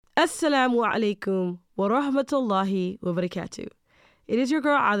Assalamu alaikum wa rahmatullahi wa barakatuh. It is your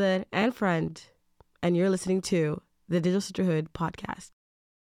girl Adar and friend, and you're listening to the Digital Sisterhood podcast.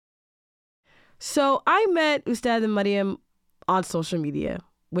 So I met Ustad Mariam on social media,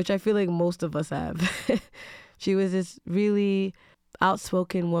 which I feel like most of us have. She was this really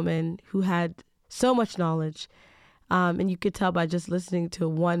outspoken woman who had so much knowledge, and you could tell by just listening to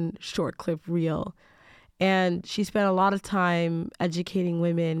one short clip reel. And she spent a lot of time educating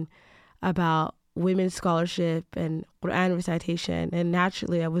women about women's scholarship and Quran recitation. And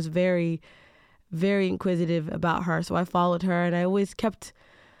naturally, I was very, very inquisitive about her. So I followed her, and I always kept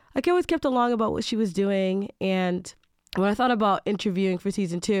along about what she was doing. And when I thought about interviewing for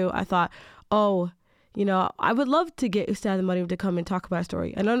season 2, I thought, I would love to get Ustad Mariam to come and talk about her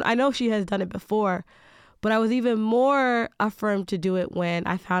story. I know she has done it before, but I was even more affirmed to do it when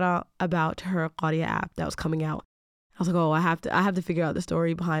I found out about her Qariah app that was coming out. I was like, I have to figure out the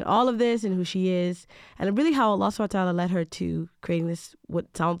story behind all of this and who she is, and really how Allah subhanahu wa ta'ala led her to creating this,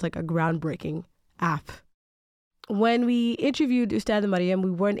 what sounds like a groundbreaking app. When we interviewed Ustad Mariam, we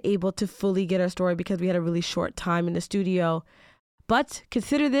weren't able to fully get her story because we had a really short time in the studio. But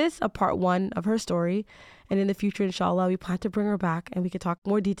consider this a part 1 of her story. And in the future, inshallah, we plan to bring her back and we can talk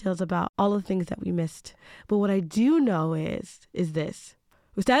more details about all of the things that we missed. But what I do know is this.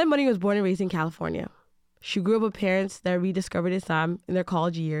 Ustad Mariam was born and raised in California. She grew up with parents that rediscovered Islam in their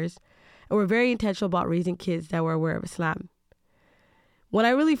college years and were very intentional about raising kids that were aware of Islam. When I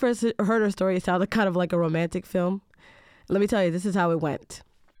really first heard her story, it sounded kind of like a romantic film. Let me tell you, this is how it went.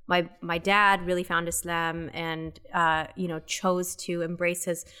 My dad really found Islam and, chose to embrace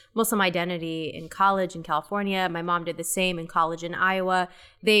his Muslim identity in college in California. My mom did the same in college in Iowa.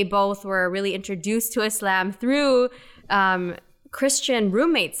 They both were really introduced to Islam through Christian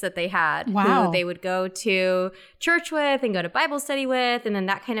roommates that they had. Wow. Who they would go to church with and go to Bible study with. And then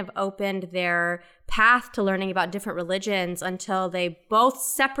that kind of opened their path to learning about different religions until they both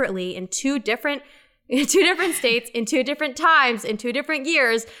separately in two different states, in 2 different times, in 2 different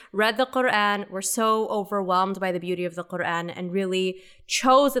years, read the Quran, were so overwhelmed by the beauty of the Quran and really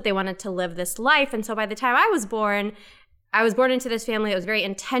chose that they wanted to live this life. And so by the time I was born into this family that was very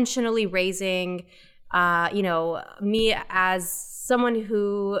intentionally raising, me as someone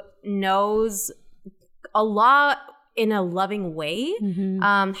who knows Allah in a loving way. Mm-hmm.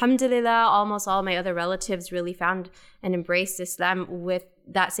 Alhamdulillah, almost all my other relatives really found and embraced Islam with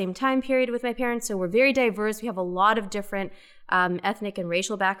that same time period with my parents. So we're very diverse. We have a lot of different ethnic and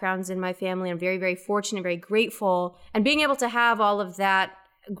racial backgrounds in my family. I'm very, very fortunate, very grateful. And being able to have all of that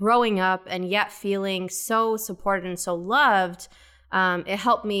growing up and yet feeling so supported and so loved, it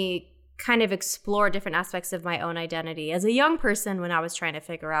helped me kind of explore different aspects of my own identity as a young person when I was trying to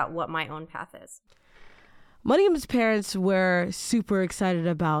figure out what my own path is. Mariam's parents were super excited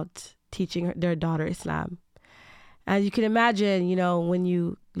about teaching their daughter Islam. And you can imagine, when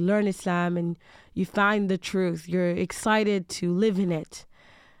you learn Islam and you find the truth, you're excited to live in it.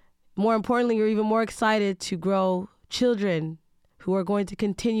 More importantly, you're even more excited to grow children who are going to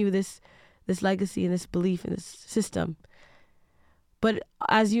continue this legacy and this belief in this system. But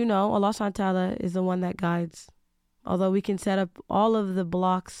as you know, Allah subhanahu wa ta'ala is the one that guides. Although we can set up all of the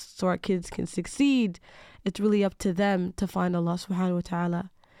blocks so our kids can succeed, it's really up to them to find Allah subhanahu wa ta'ala.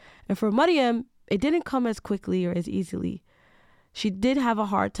 And for Mariam, it didn't come as quickly or as easily. She did have a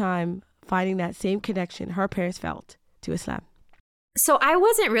hard time finding that same connection her parents felt to Islam. So I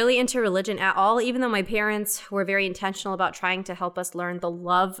wasn't really into religion at all, even though my parents were very intentional about trying to help us learn the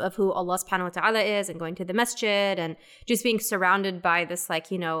love of who Allah subhanahu wa ta'ala is and going to the masjid and just being surrounded by this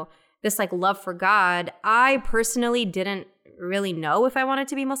love for God. I personally didn't really know if I wanted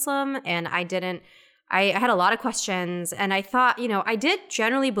to be Muslim, and I had a lot of questions, and I thought, I did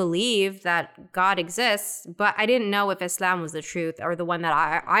generally believe that God exists, but I didn't know if Islam was the truth or the one that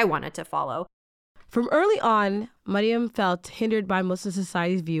I wanted to follow. From early on, Mariam felt hindered by Muslim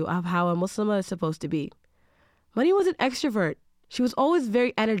society's view of how a Muslimah is supposed to be. Mariam was an extrovert. She was always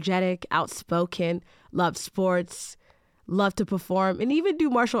very energetic, outspoken, loved sports, loved to perform, and even do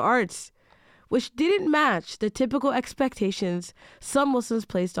martial arts, which didn't match the typical expectations some Muslims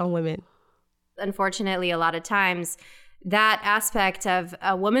placed on women. Unfortunately, a lot of times, that aspect of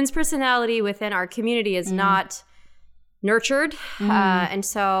a woman's personality within our community is not nurtured. And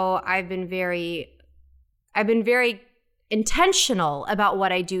so I've been very intentional about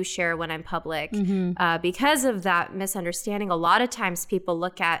what I do share when I'm public because of that misunderstanding. A lot of times people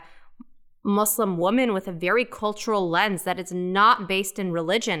look at Muslim woman with a very cultural lens that is not based in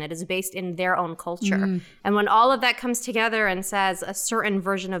religion. It is based in their own culture. And when all of that comes together and says a certain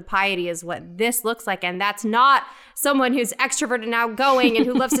version of piety is what this looks like, and that's not someone who's extroverted and outgoing and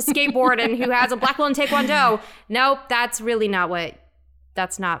who loves to skateboard and who has a black belt in Taekwondo. Nope, that's not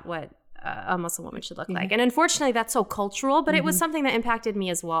what a Muslim woman should look like. And unfortunately, that's so cultural, but it was something that impacted me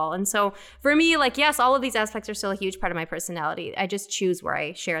as well. And so for me, like, yes, all of these aspects are still a huge part of my personality. I just choose where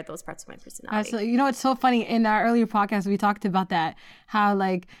I share those parts of my personality. So, you know, it's so funny. In our earlier podcast, we talked about that, how,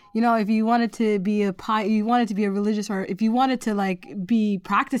 like, you know, if you wanted to be a religious, or if you wanted to, like, be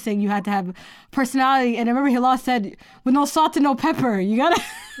practicing, you had to have personality. And I remember Hilal said, with no salt and no pepper, you gotta,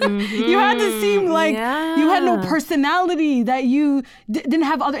 you had to seem like you had no personality, that you didn't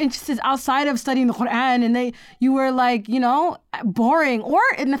have other interests outside of studying the Quran, and you were, like, you know, boring, or,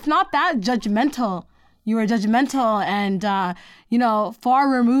 and if not that, judgmental. You were judgmental and, you know, far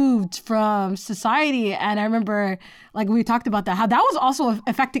removed from society. And I remember, like, we talked about that, how that was also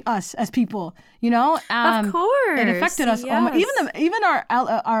affecting us as people, you know? Of course. It affected us. Yes. Even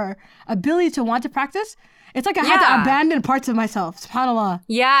our ability to want to practice. It's like I had to abandon parts of myself, subhanAllah.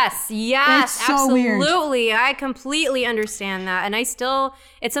 Yes, it's so absolutely. Weird. I completely understand that. And it's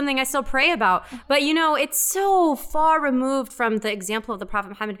something I still pray about. But, you know, it's so far removed from the example of the Prophet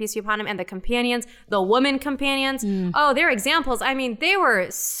Muhammad, peace be upon him, and the companions, the women companions. Oh, their examples. I mean, they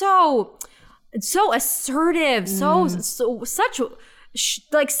were so assertive, such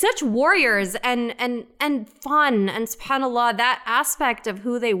warriors and fun. And subhanAllah, that aspect of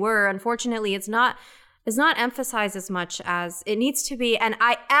who they were, unfortunately, is not emphasized as much as it needs to be. And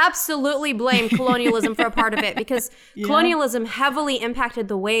I absolutely blame colonialism for a part of it, because colonialism heavily impacted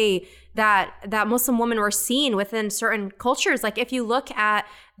the way that Muslim women were seen within certain cultures. Like, if you look at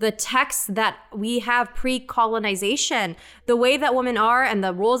the texts that we have pre-colonization, the way that women are and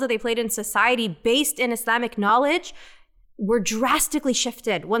the roles that they played in society based in Islamic knowledge were drastically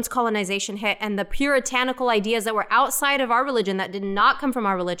shifted once colonization hit, and the puritanical ideas that were outside of our religion, that did not come from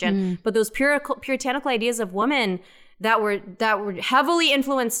our religion, but those puritanical ideas of women that were heavily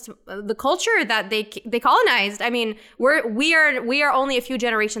influenced the culture that they colonized. I mean, we are only a few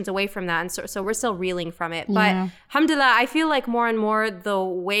generations away from that, and so we're still reeling from it. But alhamdulillah, I feel like more and more the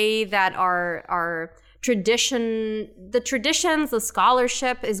way that our the traditions, the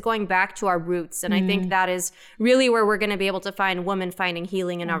scholarship is going back to our roots. And I think that is really where we're going to be able to find women finding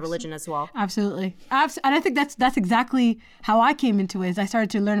healing in our religion as well. Absolutely. And I think that's exactly how I came into it. Is I started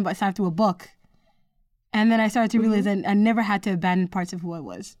to learn about Islam through a book. And then I started to realize that I never had to abandon parts of who I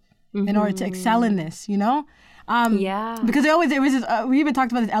was in order to excel in this, you know? Because we even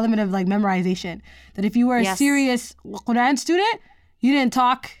talked about this element of, like, memorization. That if you were a serious Quran student, you didn't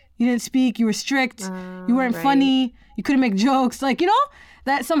talk, you didn't speak, you were strict, you weren't funny, you couldn't make jokes, like, you know,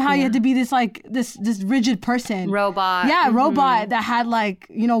 that somehow you had to be this, like, this rigid person. Robot. Yeah, robot that had, like,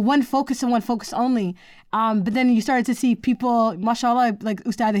 you know, one focus and one focus only. But then you started to see people, mashallah, like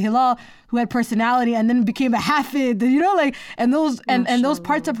Ustad Hilal, who had personality and then became a hafid, you know, like, and those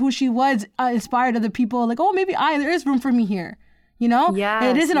parts of who she was inspired other people, like, oh, maybe there is room for me here, you know?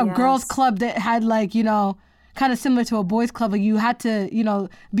 It isn't a girls' club that had, like, you know, kind of similar to a boys' club, like, you had to, you know,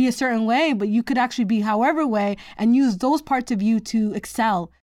 be a certain way, but you could actually be however way and use those parts of you to excel.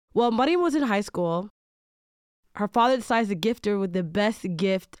 Well, Maryam was in high school. Her father decides to gift her with the best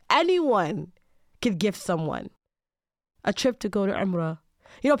gift anyone could gift someone: a trip to go to Umrah.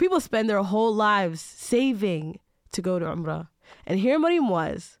 You know, people spend their whole lives saving to go to Umrah. And here Maryam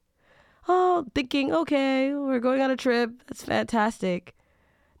was, thinking, okay, we're going on a trip. That's fantastic.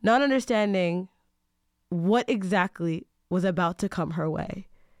 Not understanding what exactly was about to come her way.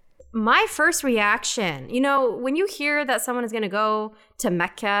 My first reaction, you know, when you hear that someone is going to go to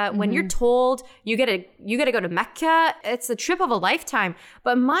Mecca, when you're told you got to go to Mecca, it's the trip of a lifetime.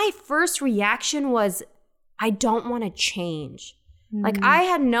 But my first reaction was, I don't want to change. Like, I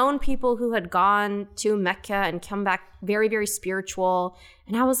had known people who had gone to Mecca and come back very, very spiritual.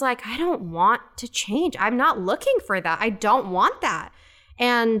 And I was like, I don't want to change. I'm not looking for that. I don't want that.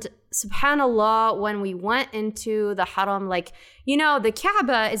 And subhanAllah, when we went into the haram, like, you know, the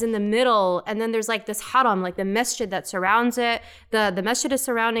Kaaba is in the middle, and then there's, like, this haram, like the masjid that surrounds it. The masjid is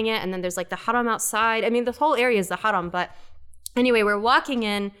surrounding it, and then there's, like, the haram outside. I mean, the whole area is the haram. But anyway, we're walking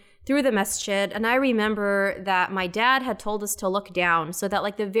in through the masjid, and I remember that my dad had told us to look down, so that,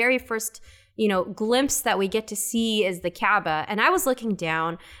 like, the very first, you know, glimpse that we get to see is the Kaaba. And I was looking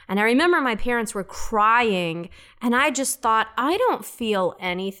down, and I remember my parents were crying, and I just thought, I don't feel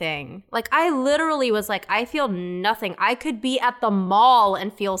anything. Like, I literally was like, I feel nothing. I could be at the mall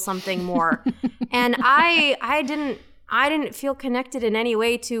and feel something more. And I I didn't feel connected in any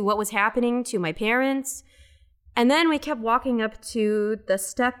way to what was happening to my parents. And then we kept walking up to the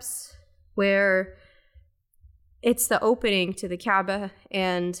steps where it's the opening to the Kaaba.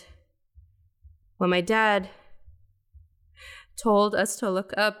 And when my dad told us to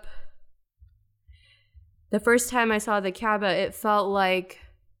look up, the first time I saw the Kaaba, it felt like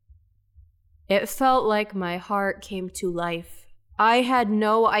my heart came to life. I had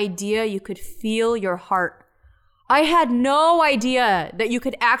no idea you could feel your heart. I had no idea that you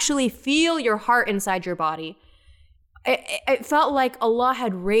could actually feel your heart inside your body. It felt like Allah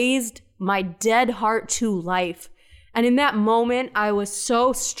had raised my dead heart to life. And in that moment, I was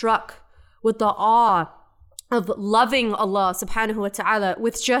so struck with the awe of loving Allah subhanahu wa ta'ala,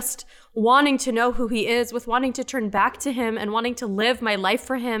 with just wanting to know who He is, with wanting to turn back to Him and wanting to live my life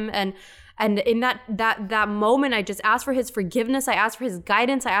for Him. And in that moment, I just asked for His forgiveness. I asked for His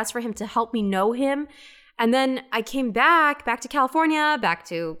guidance. I asked for Him to help me know Him. And then I came back to California, back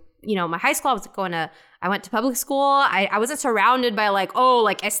to, my high school. I went to public school. I wasn't surrounded by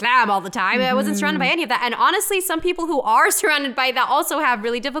Islam all the time. I wasn't surrounded by any of that. And honestly, some people who are surrounded by that also have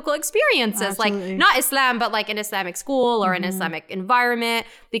really difficult experiences. Absolutely. Like not Islam, but like an Islamic school or an Islamic environment.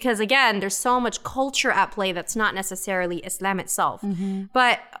 Because again, there's so much culture at play that's not necessarily Islam itself.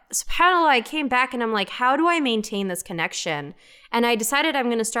 But subhanAllah, I came back and I'm like, how do I maintain this connection? And I decided I'm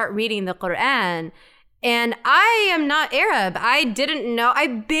going to start reading the Quran. And I am not Arab. I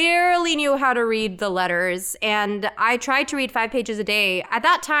barely knew how to read the letters. And I tried to read 5 pages a day. At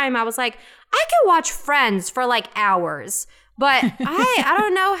that time, I was like, I could watch Friends for like hours. But I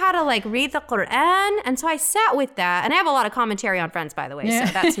don't know how to like read the Quran. And so I sat with that. And I have a lot of commentary on Friends, by the way. Yeah.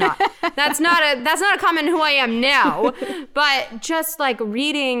 So that's not a comment who I am now. But just like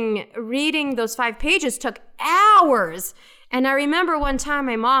reading those 5 pages took hours. And I remember one time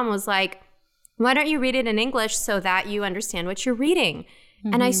my mom was like, why don't you read it in English so that you understand what you're reading?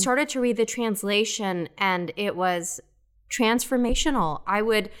 And I started to read the translation and it was transformational. I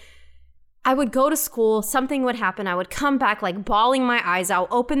would go to school, something would happen. I would come back like bawling my eyes out,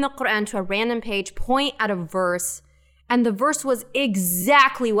 open the Quran to a random page, point at a verse, and the verse was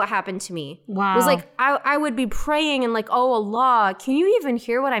exactly what happened to me. Wow. It was like I would be praying and like, oh Allah, can you even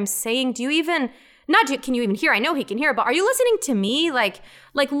hear what I'm saying? Can you even hear? I know He can hear, but are you listening to me? Like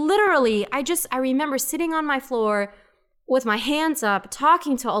literally, I remember sitting on my floor with my hands up,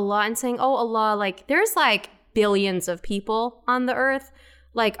 talking to Allah and saying, oh Allah, like there's like billions of people on the earth.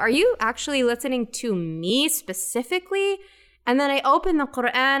 Like, are you actually listening to me specifically? And then I opened the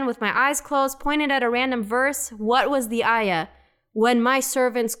Quran with my eyes closed, pointed at a random verse. What was the ayah? When my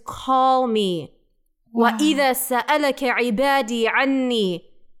servants call me. Wow. وَإِذَا سَأَلَكَ عِبَادِي عَنِّي.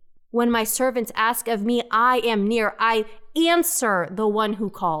 When my servants ask of me, I am near. I answer the one who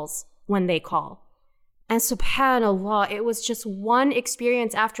calls when they call. And subhanAllah, it was just one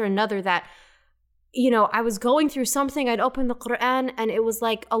experience after another that, I was going through something. I'd open the Quran and it was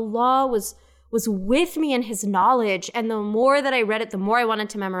like Allah was with me in His knowledge. And the more that I read it, the more I wanted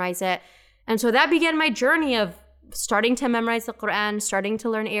to memorize it. And so that began my journey of starting to memorize the Quran, starting to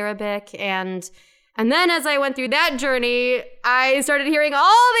learn Arabic. And then as I went through that journey, I started hearing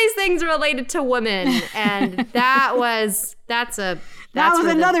all these things related to women. And that was another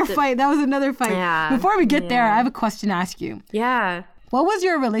fight. That was another fight. Yeah, Before we get there, I have a question to ask you. Yeah. What was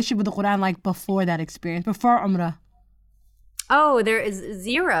your relationship with the Quran like before that experience, before Umrah? Oh, there is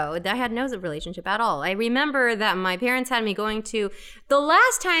zero. I had no relationship at all. I remember that my parents had me going to, the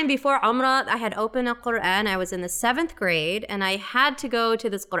last time before Umrah, I had opened a Quran. I was in the 7th grade and I had to go to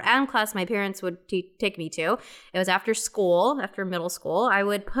this Quran class my parents would take me to. It was after school, after middle school. I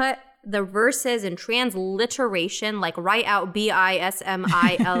would put the verses in transliteration, like write out Bismillah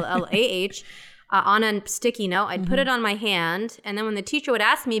on a sticky note. I'd put it on my hand, and then when the teacher would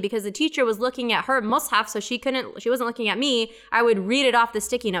ask me, because the teacher was looking at her mushaf, so she wasn't looking at me, I would read it off the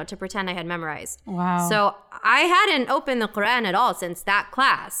sticky note to pretend I had memorized. Wow. So I hadn't opened the Quran at all since that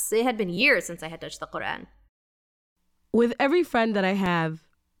class. It had been years since I had touched the Quran. With every friend that I have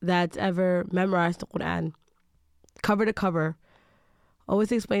that's ever memorized the Quran, cover to cover, always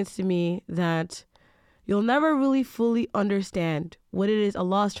explains to me that you'll never really fully understand what it is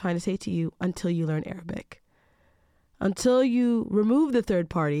Allah is trying to say to you until you learn Arabic. Until you remove the third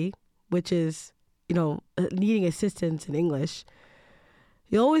party, which is, needing assistance in English,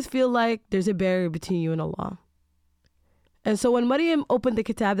 you always feel like there's a barrier between you and Allah. And so when Maryam opened the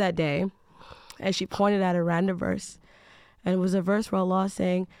kitab that day, and she pointed at a random verse, and it was a verse where Allah is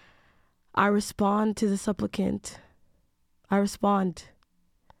saying, I respond to the supplicant. I respond.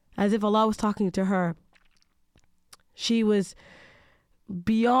 As if Allah was talking to her. She was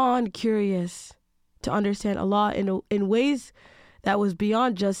beyond curious to understand Allah in ways that was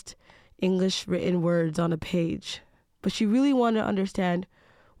beyond just English written words on a page. But she really wanted to understand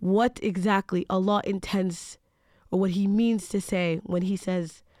what exactly Allah intends or what he means to say when he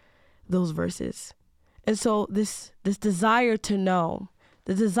says those verses. And so this desire to know,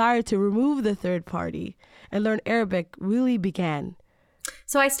 the desire to remove the third party and learn Arabic really began.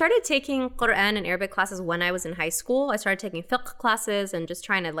 So I started taking Quran and Arabic classes when I was in high school. I started taking fiqh classes and just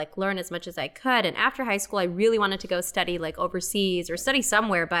trying to like learn as much as I could. And after high school, I really wanted to go study like overseas or study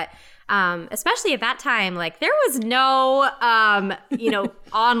somewhere. But especially at that time, like there was no,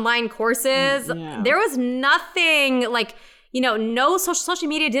 online courses. Yeah. There was nothing like, no social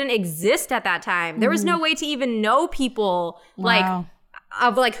media didn't exist at that time. There was no way to even know people Wow.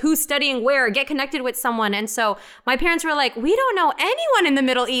 of like who's studying where, get connected with someone. And so my parents were like, we don't know anyone in the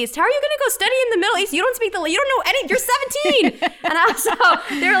Middle East. How are you going to go study in the Middle East? You don't know any, you're 17.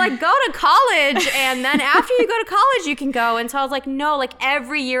 And they were like, go to college. And then after you go to college, you can go. And so I was like, no, like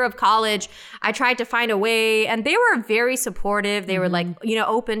every year of college, I tried to find a way, and they were very supportive. They were like,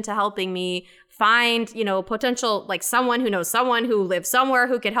 open to helping me find, potential, like someone who knows someone who lives somewhere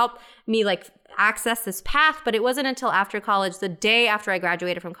who could help me like access this path. But it wasn't until after college, the day after I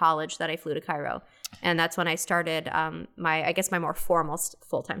graduated from college, that I flew to Cairo. And that's when I started my more formal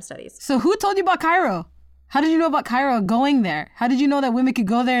full-time studies. So who told you about Cairo? How did you know about Cairo going there? How did you know that women could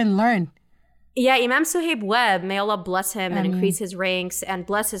go there and learn? Yeah, Imam Suhaib Webb, may Allah bless him and increase his ranks and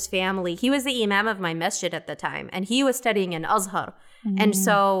bless his family. He was the imam of my masjid at the time, and he was studying in Azhar. And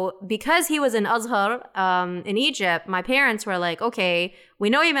so because he was in Azhar in Egypt, my parents were like, okay, we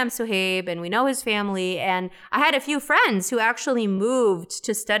know Imam Suhaib and we know his family. And I had a few friends who actually moved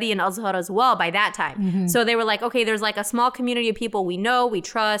to study in Azhar as well by that time. So they were like, okay, there's like a small community of people we know, we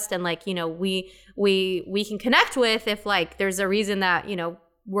trust, and like, we can connect with if like there's a reason that,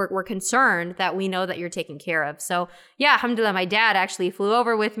 we're concerned that we know that you're taken care of. So yeah, alhamdulillah, my dad actually flew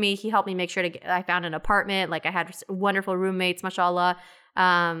over with me. He helped me make sure I found an apartment. Like I had wonderful roommates, mashallah.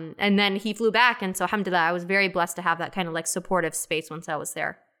 And then he flew back. And so alhamdulillah, I was very blessed to have that kind of like supportive space once I was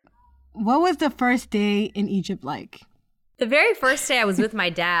there. What was the first day in Egypt like? The very first day I was with my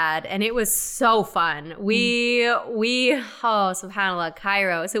dad, and it was so fun. Subhanallah,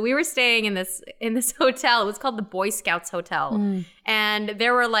 Cairo. So we were staying in this hotel. It was called the Boy Scouts Hotel. And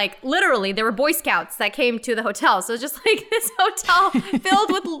there were there were Boy Scouts that came to the hotel. So it was just like this hotel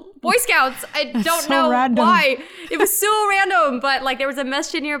filled with Boy Scouts. I don't know random. why. It was so random. But like there was a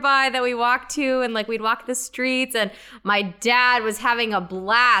masjid nearby that we walked to, and like we'd walk the streets, and my dad was having a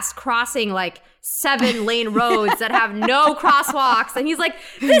blast crossing like 7-lane roads that have no crosswalks, and he's like,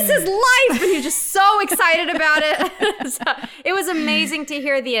 this is life, and he's just so excited about it. So it was amazing to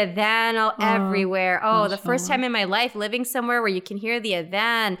hear the adhan everywhere. The first time in my life living somewhere where you can hear the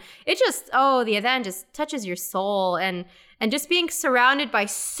adhan, the adhan just touches your soul. And just being surrounded by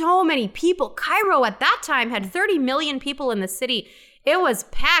so many people. Cairo at that time had 30 million people in the city. It was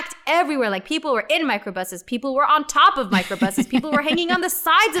packed everywhere. Like people were in microbuses. People were on top of microbuses. People were hanging on the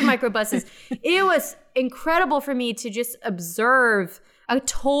sides of microbuses. It was incredible for me to just observe a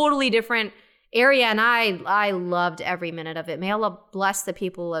totally different area. And I loved every minute of it. May Allah bless the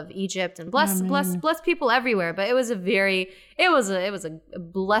people of Egypt and bless people everywhere. But it was a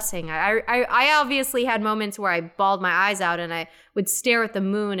blessing. I obviously had moments where I bawled my eyes out and I would stare at the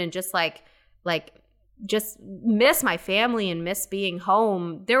moon and just just miss my family and miss being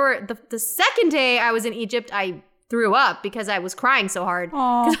home. There were the second day I was in Egypt, I threw up because I was crying so hard.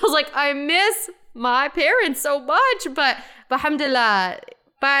 Because I was like, I miss my parents so much. But alhamdulillah,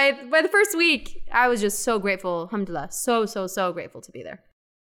 by the first week, I was just so grateful. Alhamdulillah, so grateful to be there.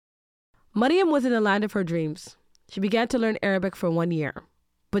 Maryam was in the land of her dreams. She began to learn Arabic for 1 year.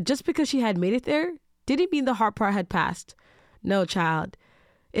 But just because she had made it there, didn't mean the hard part had passed. No, child.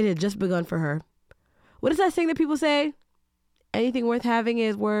 It had just begun for her. What is that saying that people say? Anything worth having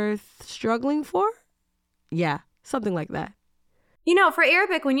is worth struggling for? Yeah, something like that. For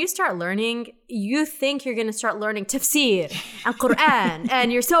Arabic, when you start learning, you think you're going to start learning tafsir and Quran,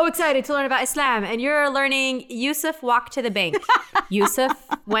 and you're so excited to learn about Islam, and you're learning Yusuf walked to the bank. Yusuf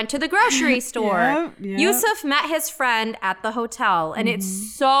went to the grocery store. Yep. Yusuf met his friend at the hotel, and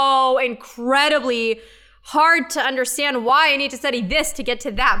it's so incredibly hard to understand why I need to study this to get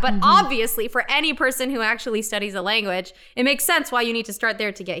to that. But obviously, for any person who actually studies a language, it makes sense why you need to start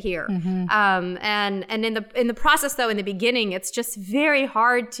there to get here. And in the process, though, in the beginning, it's just very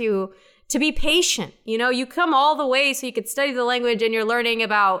hard to be patient. You come all the way so you could study the language, and you're learning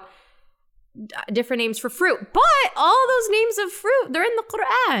about different names for fruit. But all those names of fruit, they're in the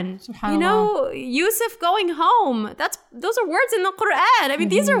Quran. You know, Yusuf going home, those are words in the Quran. I mean,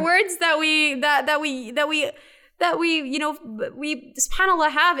 these are words that we you know, we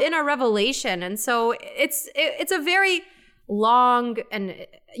subhanAllah have in our revelation. And so it's a very long, and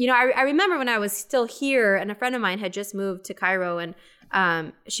you know, I remember when I was still here and a friend of mine had just moved to Cairo,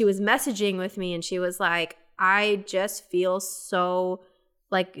 and she was messaging with me and she was like, I just feel so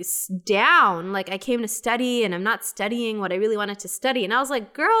like down, like I came to study and I'm not studying what I really wanted to study. And I was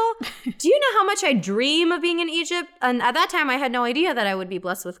like, girl, do you know how much I dream of being in Egypt? And at that time I had no idea that I would be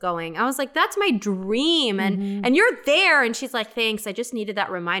blessed with going. I was like, that's my dream. And you're there. And she's like, thanks, I just needed that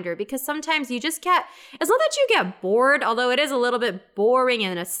reminder, because sometimes you just get, it's not that you get bored, although it is a little bit boring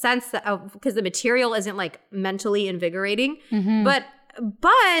in a sense that because the material isn't like mentally invigorating, but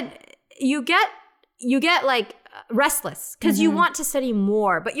you get like restless because you want to study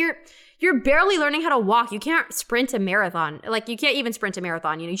more, but you're barely learning how to walk. You can't sprint a marathon. Like you can't even sprint a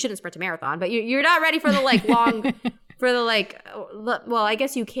marathon. You know, you shouldn't sprint a marathon, but you're not ready for the like long, for the like, well, I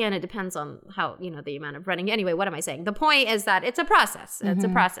guess you can. It depends on how, you know, the amount of running. Anyway, what am I saying? The point is that it's a process. It's a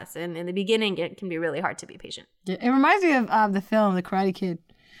process. And in the beginning, it can be really hard to be patient. It reminds me of the film, The Karate Kid,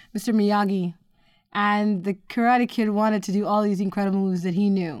 Mr. Miyagi. And the Karate Kid wanted to do all these incredible moves that he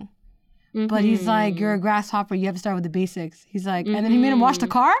knew. But he's like, you're a grasshopper. You have to start with the basics. He's like, and then he made him wash the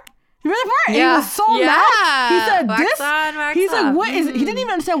car. You remember the part? Yeah. And he was so mad. He said, he's like, what is it? He didn't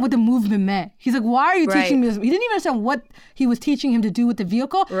even understand what the movement meant. He's like, why are you teaching me this? He didn't even understand what he was teaching him to do with the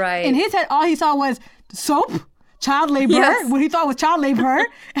vehicle. Right. In his head, all he saw was soap, child labor, what he thought was child labor.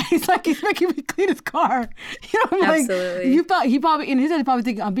 And he's like, he's making me clean his car. You know, like, he probably, in his head, he probably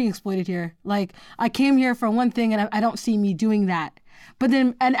thinking, I'm being exploited here. Like, I came here for one thing and I don't see me doing that. But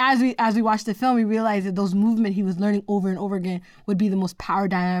then, and as we watched the film, we realized that those movements he was learning over and over again would be the most power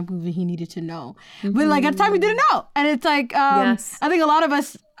dynamic movement he needed to know. But like at the time, we didn't know. And it's like, I think a lot of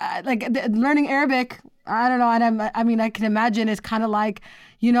us, learning Arabic, I don't know. And I mean, I can imagine it's kind of like,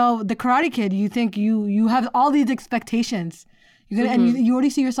 you know, the Karate Kid. You think you have all these expectations. And you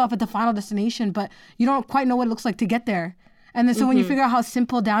already see yourself at the final destination, but you don't quite know what it looks like to get there. And then so when you figure out how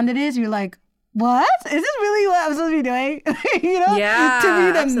simple down it is, you're like, what? Is this really what I'm supposed to be doing? You know? Yeah,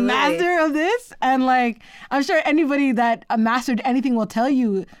 to be the master of this? And like, I'm sure anybody that mastered anything will tell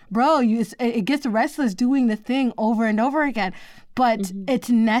you, bro, it gets restless doing the thing over and over again. But it's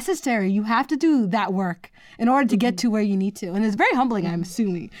necessary. You have to do that work in order to get to where you need to. And it's very humbling, I'm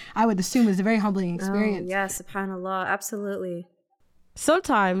assuming. I would assume it's a very humbling experience. Oh, yeah, subhanAllah. Absolutely.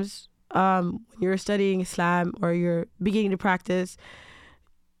 Sometimes when you're studying Islam or you're beginning to practice,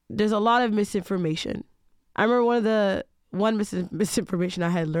 there's a lot of misinformation. I remember one misinformation I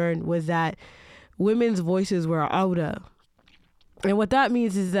had learned was that women's voices were awda. And what that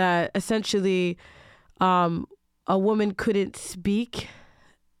means is that essentially a woman couldn't speak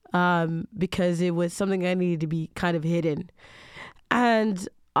because it was something that needed to be kind of hidden. And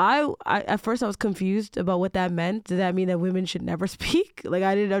I at first I was confused about what that meant. Did that mean that women should never speak? Like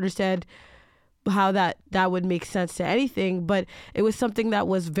I didn't understand how that would make sense to anything, but it was something that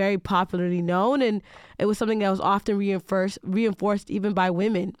was very popularly known, and it was something that was often reinforced even by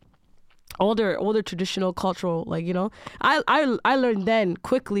women, older traditional cultural, like, you know, I learned then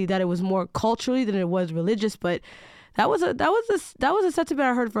quickly that it was more culturally than it was religious, but that was a sentiment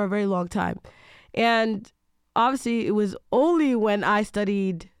I heard for a very long time. And obviously it was only when I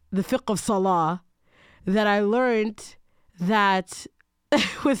studied the fiqh of Salah that I learned that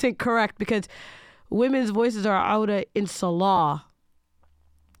it was incorrect, because women's voices are awda in Salah.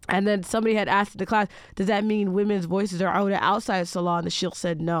 And then somebody had asked in the class, does that mean women's voices are awda outside of Salah? And the sheikh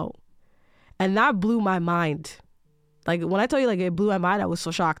said no. And that blew my mind. Like when I tell you, like, it blew my mind, I was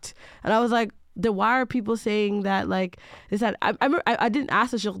so shocked. And I was like, then why are people saying that? Like, is that I didn't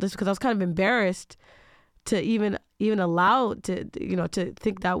ask the sheikh this because I was kind of embarrassed to even allow to, you know, to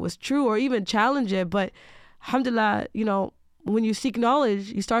think that was true or even challenge it. But alhamdulillah, you know, when you seek knowledge,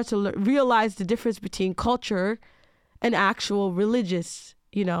 you start to realize the difference between culture and actual religious,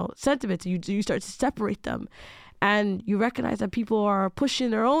 you know, sentiments. You start to separate them, and you recognize that people are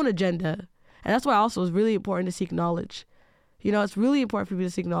pushing their own agenda. And that's why also it's really important to seek knowledge. You know, it's really important for people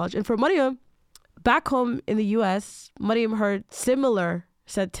to seek knowledge. And for Maryam, back home in the U.S., Maryam heard similar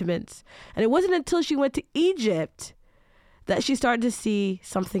sentiments. And it wasn't until she went to Egypt that she started to see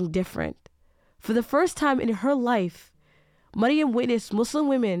something different. For the first time in her life, Maryam witnessed Muslim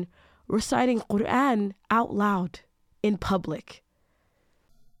women reciting Quran out loud in public.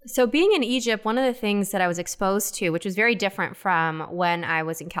 So being in Egypt, one of the things that I was exposed to, which was very different from when I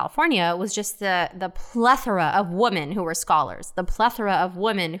was in California, was just the plethora of women who were scholars, the plethora of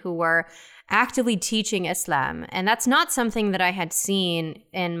women who were actively teaching Islam. And that's not something that I had seen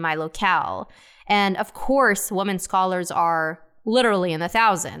in my locale. And of course, women scholars are literally in the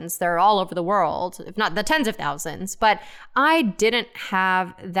thousands. They're all over the world, if not the tens of thousands. But I didn't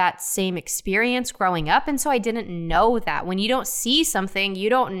have that same experience growing up. And so I didn't know that. When you don't see something, you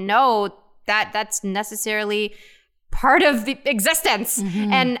don't know that that's necessarily part of the existence.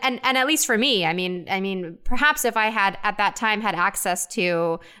 And at least for me, I mean, perhaps if I had at that time had access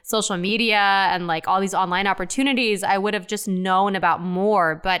to social media and like all these online opportunities, I would have just known about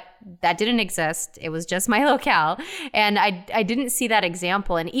more, but that didn't exist. It was just my locale. And I didn't see that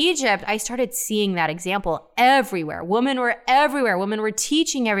example. In Egypt, I started seeing that example everywhere. Women were everywhere. Women were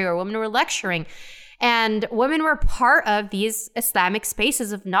teaching everywhere. Women were lecturing. And women were part of these Islamic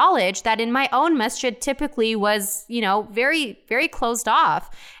spaces of knowledge that in my own masjid typically was, very, very closed off.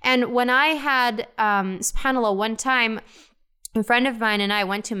 And when I had, subhanAllah, one time, a friend of mine and I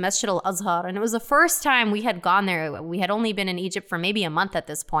went to Masjid al-Azhar, and it was the first time we had gone there. We had only been in Egypt for maybe a month at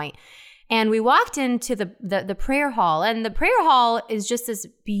this point. And we walked into the prayer hall, and the prayer hall is just this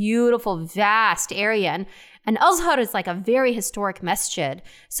beautiful, vast area. And Azhar is like a very historic masjid.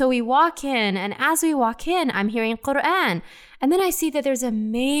 So we walk in, and as we walk in, I'm hearing Quran. And then I see that there's a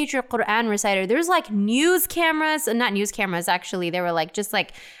major Quran reciter. There's like news cameras, and not news cameras actually. They were like just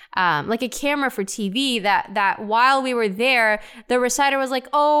like a camera for TV that while we were there, the reciter was like,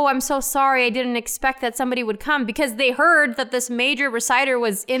 "Oh, I'm so sorry. I didn't expect that somebody would come," because they heard that this major reciter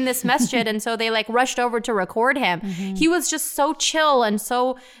was in this masjid. And so they like rushed over to record him. He was just so chill and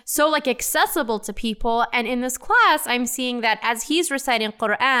so like accessible to people. And in this class, I'm seeing that as he's reciting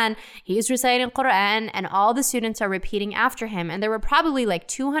Quran, and all the students are repeating after him. And there were probably like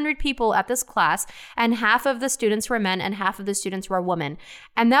 200 people at this class, and half of the students were men and half of the students were women.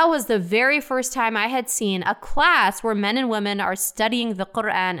 And that was the very first time I had seen a class where men and women are studying the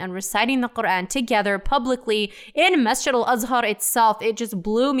Quran and reciting the Quran together publicly in Masjid al-Azhar itself. It just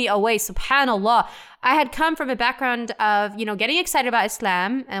blew me away, subhanAllah. I had come from a background of, getting excited about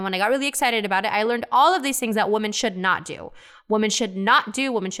Islam. And when I got really excited about it, I learned all of these things that women should not do. Women should not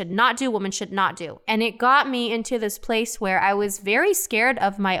do, women should not do, women should not do. And it got me into this place where I was very scared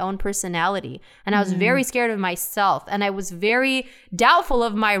of my own personality. And I was very scared of myself. And I was very doubtful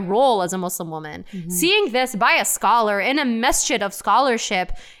of my role as a Muslim woman. Seeing this by a scholar in a masjid of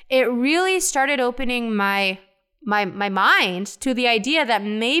scholarship, it really started opening my mind to the idea that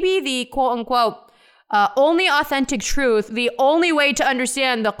maybe the quote unquote only authentic truth, the only way to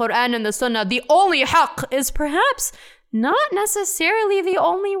understand the Quran and the Sunnah, the only haqq is perhaps not necessarily the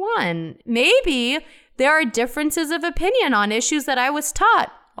only one. Maybe there are differences of opinion on issues that I was taught,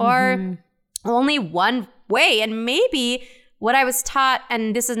 or only one way. And maybe what I was taught,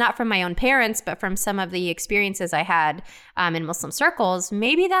 and this is not from my own parents, but from some of the experiences I had in Muslim circles,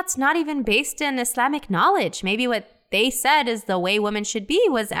 maybe that's not even based in Islamic knowledge. Maybe what they said is the way women should be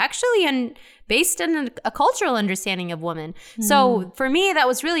was actually based in a cultural understanding of women. So for me, that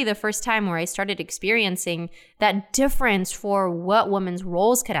was really the first time where I started experiencing that difference for what women's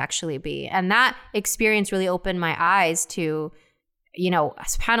roles could actually be. And that experience really opened my eyes to,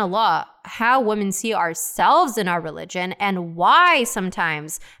 subhanAllah, how women see ourselves in our religion and why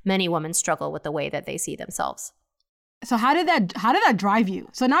sometimes many women struggle with the way that they see themselves. So how did that drive you?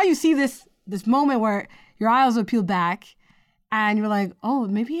 So now you see this moment where your eyes were peeled back and you're like, oh,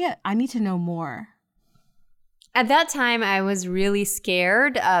 maybe I need to know more. At that time, I was really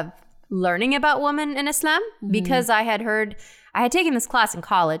scared of learning about women in Islam because I had taken this class in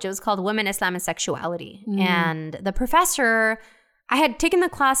college. It was called Women, Islam, and Sexuality. And the professor, I had taken the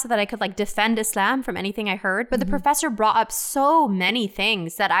class so that I could like defend Islam from anything I heard. But the professor brought up so many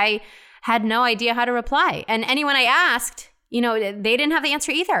things that I had no idea how to reply. And anyone I asked, they didn't have the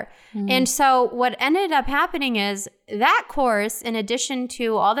answer either. And so what ended up happening is that course, in addition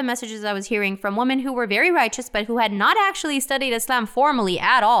to all the messages I was hearing from women who were very righteous, but who had not actually studied Islam formally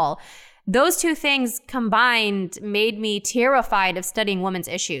at all, those two things combined made me terrified of studying women's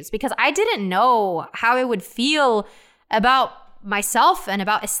issues because I didn't know how I would feel about myself and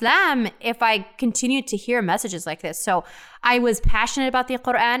about Islam if I continued to hear messages like this. So I was passionate about the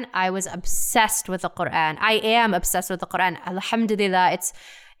Quran. I was obsessed with the Quran. I am obsessed with the Quran. Alhamdulillah,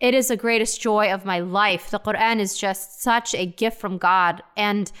 it is the greatest joy of my life. The Quran is just such a gift from God.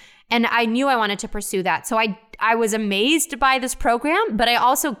 And I knew I wanted to pursue that. So I was amazed by this program, but I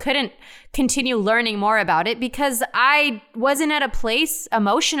also couldn't continue learning more about it because I wasn't at a place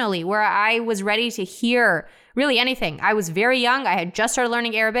emotionally where I was ready to hear really anything. I was very young. I had just started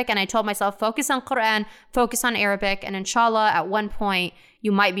learning Arabic, and I told myself, focus on Quran, focus on Arabic, and inshallah, at one point,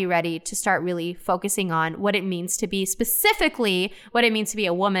 you might be ready to start really focusing on what it means to be, specifically what it means to be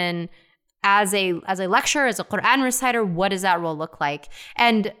a woman as a lecturer, as a Quran reciter. What does that role look like?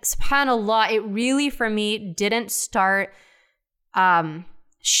 And subhanAllah, it really, for me, didn't start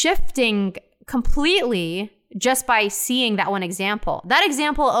shifting completely just by seeing that one example. That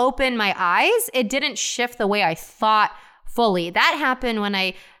example opened my eyes. It didn't shift the way I thought fully. That happened when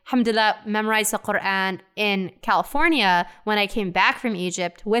I, alhamdulillah, memorized the Quran in California when I came back from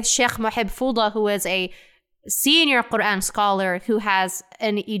Egypt with Sheikh Muhib Fouda, who is a senior Quran scholar who has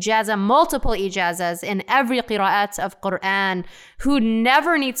an ijazah, multiple ijazahs in every qira'at of Quran, who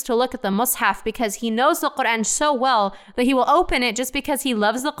never needs to look at the mushaf because he knows the Quran so well that he will open it just because he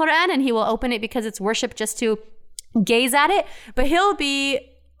loves the Quran, and he will open it because it's worship just to gaze at it. But he'll be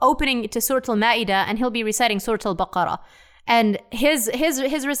opening to Surah Al-Ma'idah and he'll be reciting Surah Al-Baqarah. And his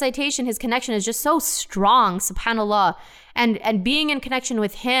recitation, his connection is just so strong, subhanAllah. And being in connection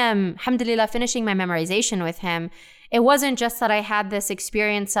with him, alhamdulillah, finishing my memorization with him, it wasn't just that I had this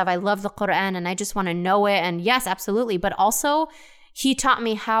experience of I love the Quran and I just want to know it. And yes, absolutely. But also, he taught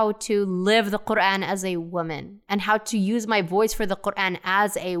me how to live the Quran as a woman and how to use my voice for the Quran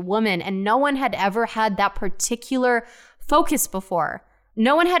as a woman. And no one had ever had that particular focus before.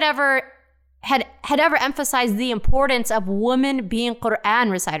 No one had ever emphasized the importance of women being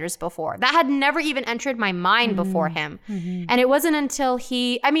Quran reciters before. That had never even entered my mind before him. And it wasn't until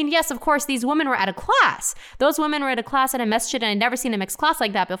yes, of course, these women were at a class. Those women were at a class at a masjid, and I'd never seen a mixed class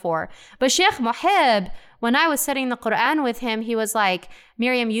like that before. But Sheikh Muhib, when I was studying the Quran with him, he was like,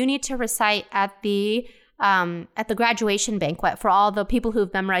 Miriam, you need to recite at the graduation banquet for all the people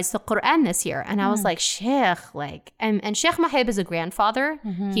who've memorized the Quran this year. And I was like, Sheikh, and Sheikh Muhib is a grandfather.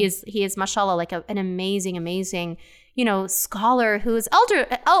 He is, mashallah, like an amazing, scholar who is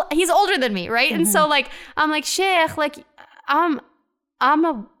he's older than me, right? And so I'm like, Sheikh,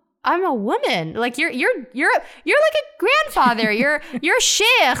 I'm a woman. Like you're like a grandfather. You're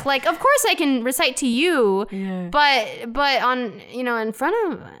sheikh. Like, of course I can recite to you, but on in front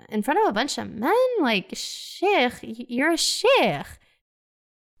of a bunch of men, like, sheikh, you're a sheikh.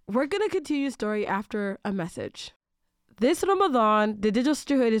 We're gonna continue the story after a message. This Ramadan, the Digital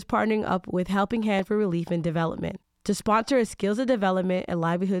Sisterhood is partnering up with Helping Hand for Relief and Development to sponsor a Skills and Development and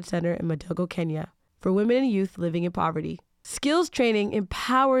Livelihood Center in Madogo, Kenya, for women and youth living in poverty. Skills training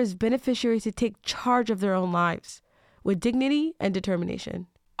empowers beneficiaries to take charge of their own lives with dignity and determination.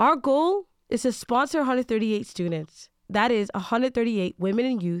 Our goal is to sponsor 138 students. That is 138 women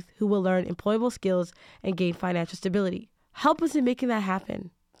and youth who will learn employable skills and gain financial stability. Help us in making that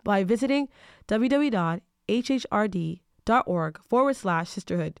happen by visiting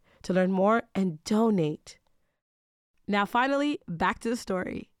www.hhrd.org/sisterhood to learn more and donate. Now, finally, back to the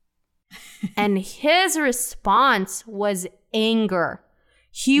story. And his response was anger.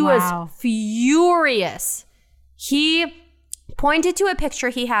 He was furious. He pointed to a picture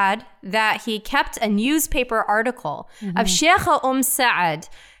he had that he kept a newspaper article of Sheikh Sa'ad.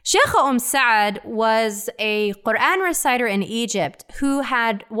 Sheikh Sa'ad was a Quran reciter in Egypt who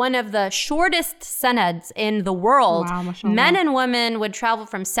had one of the shortest sanads in the world. Men and women would travel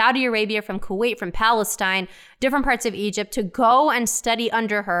from Saudi Arabia, from Kuwait, from Palestine, different parts of Egypt to go and study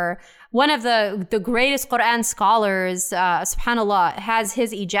under her. One of the greatest Quran scholars, subhanAllah, has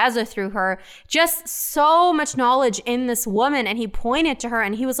his ijazah through her. Just so much knowledge in this woman. And he pointed to her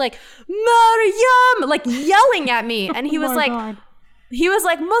and he was like, Maryam, like yelling at me. And he was God. He was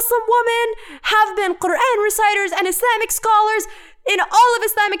like, Muslim women have been Quran reciters and Islamic scholars in all of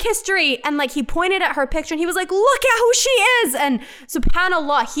Islamic history. And he pointed at her picture and he was like, look at who she is. And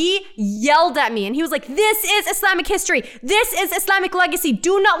subhanAllah, he yelled at me and he was like, this is Islamic history. This is Islamic legacy.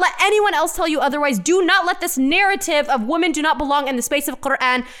 Do not let anyone else tell you otherwise. Do not let this narrative of women do not belong in the space of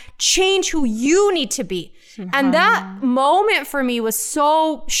Quran change who you need to be. And that moment for me was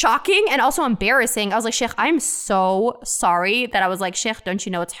so shocking and also embarrassing. I was like, Sheikh, I'm so sorry that I was like, Sheikh, don't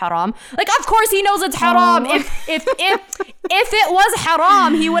you know it's haram? Like, of course he knows it's haram. If it was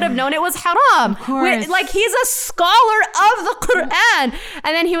haram, he would have known it was haram. Like, he's a scholar of the Quran.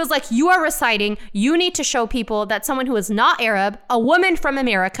 And then he was like, you are reciting. You need to show people that someone who is not Arab, a woman from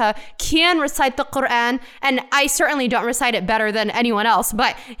America, can recite the Quran. And I certainly don't recite it better than anyone else.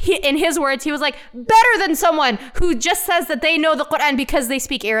 But in his words, he was like, better than someone who just says that they know the Quran because they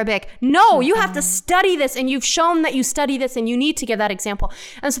speak Arabic. No, you have to study this, and you've shown that you study this, and you need to give that example.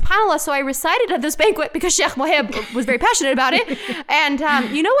 And subhanAllah, so I recited at this banquet because Sheikh Mohib was very passionate about it. And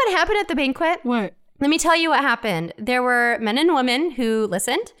you know what happened at the banquet? What? Let me tell you what happened. There were men and women who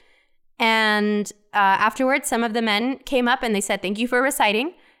listened. And afterwards, some of the men came up and they said, thank you for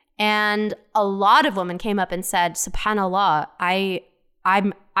reciting. And a lot of women came up and said, subhanAllah, I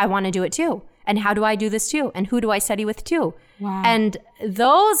want to do it too. And how do I do this too? And who do I study with too? Wow. And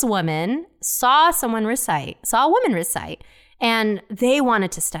those women saw a woman recite, and they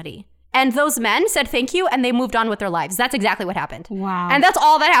wanted to study. And those men said thank you, and they moved on with their lives. That's exactly what happened. Wow. And that's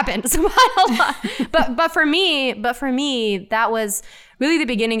all that happened. SubhanAllah. but for me, that was really the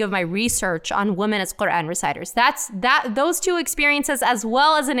beginning of my research on women as Quran reciters. Those two experiences, as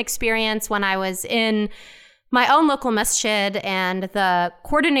well as an experience when I was in my own local masjid, and the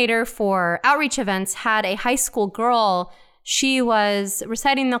coordinator for outreach events had a high school girl. She was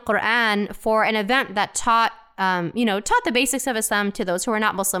reciting the Quran for an event that taught the basics of Islam to those who are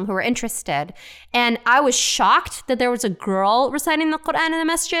not Muslim, who were interested. And I was shocked that there was a girl reciting the Quran in the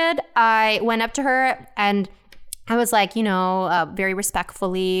masjid. I went up to her and I was like, very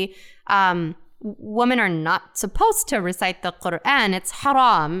respectfully, women are not supposed to recite the Quran. It's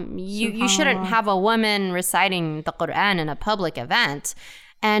haram. You shouldn't have a woman reciting the Quran in a public event.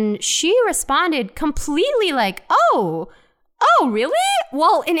 And she responded completely like, oh, really?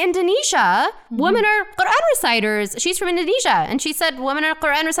 Well, in Indonesia, women are Quran reciters. She's from Indonesia. And she said women are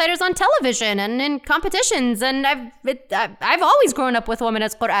Quran reciters on television and in competitions. And I've always grown up with women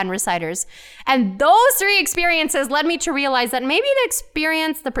as Quran reciters. And those three experiences led me to realize that maybe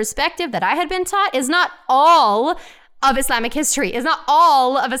the perspective that I had been taught is not all of Islamic history, is not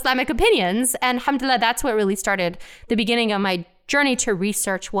all of Islamic opinions. And alhamdulillah, that's what really started the beginning of my journey to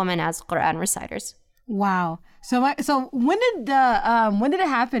research women as Quran reciters. Wow. So when did it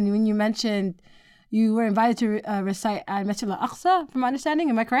happen when you mentioned you were invited to recite at Masjid al-Aqsa, from my understanding?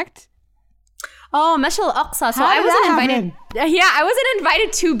 Am I correct? Oh, Masjid al-Aqsa. So I wasn't invited. Yeah, I wasn't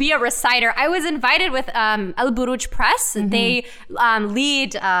invited to be a reciter. I was invited with Al-Buruj Press. Mm-hmm. They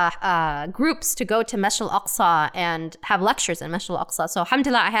lead groups to go to Masjid al-Aqsa and have lectures in Masjid al-Aqsa. So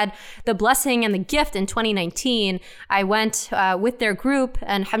alhamdulillah, I had the blessing and the gift in 2019. I went with their group,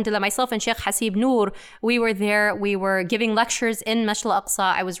 and alhamdulillah, myself and Sheikh Hasib Noor, we were there. We were giving lectures in Masjid al-Aqsa.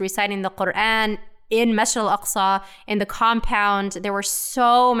 I was reciting the Quran in Masjid al-Aqsa, in the compound. There were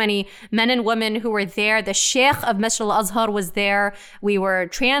so many men and women who were there. The Sheikh of Masjid al-Azhar was there. We were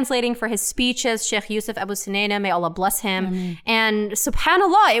translating for his speeches, Sheikh Yusuf Abu Sunaina, may Allah bless him. Mm-hmm. And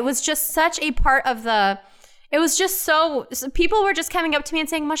subhanAllah, it was just such a part of it was just so people were just coming up to me and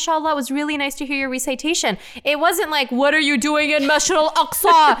saying, mashallah, it was really nice to hear your recitation. It wasn't like, what are you doing in Masjid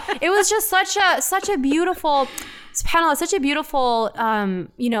al-Aqsa? It was just such a beautiful, subhanAllah, such a beautiful,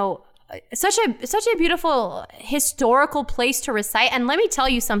 such a beautiful historical place to recite. And let me tell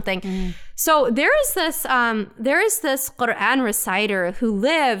you something. Mm. So there is this Quran reciter who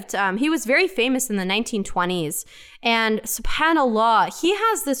lived, he was very famous in the 1920s. And subhanAllah, he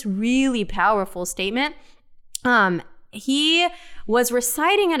has this really powerful statement. He was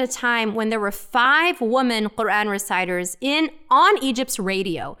reciting at a time when there were 5 women Quran reciters on Egypt's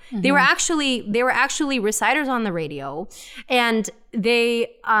radio. Mm-hmm. They were actually reciters on the radio, and they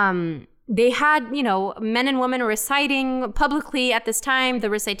had, men and women reciting publicly at this time. The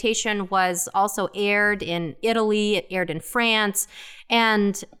recitation was also aired in Italy, it aired in France,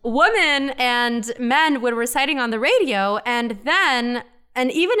 and women and men were reciting on the radio. And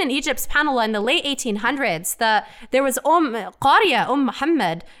even in Egypt, subhanAllah, in the late 1800s, there was Qariah,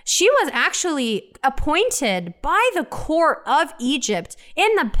 Muhammad. She was actually appointed by the court of Egypt in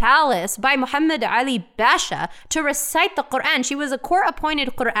the palace by Muhammad Ali Basha to recite the Quran. She was a court-appointed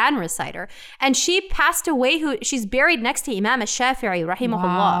Quran reciter. And she passed away, she's buried next to Imam al-Shafi'i,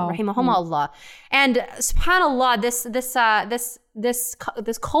 rahimahullah. And subhanAllah,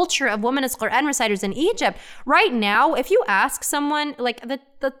 this culture of women as Quran reciters in Egypt right now, if you ask someone like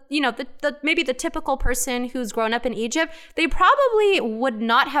maybe the typical person who's grown up in Egypt, they probably would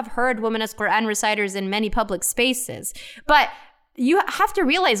not have heard women as Quran reciters in many public spaces. But you have to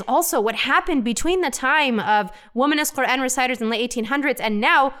realize also what happened between the time of women as Quran reciters in the late 1800s and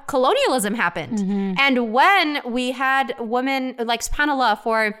now colonialism happened. Mm-hmm. And when we had women, like subhanAllah,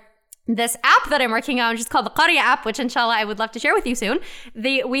 for this app that I'm working on, which is called the Qariah app, which inshallah I would love to share with you soon.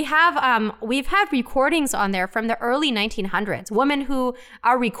 We've had recordings on there from the early 1900s. Women who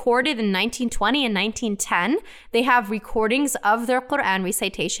are recorded in 1920 and 1910. They have recordings of their Quran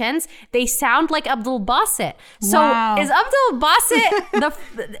recitations. They sound like Abdul Basit. So Wow. is Abdul Basit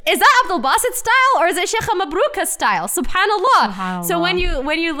is that Abdul Basit style or is it Sheikh Mabrouka style? Subhanallah. Subhanallah. So when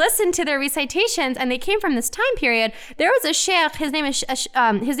you listen to their recitations, and they came from this time period, there was a sheikh. His name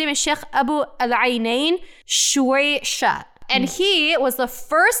is Sheikh Abu Al-Ainain Shuwaysha. And he was the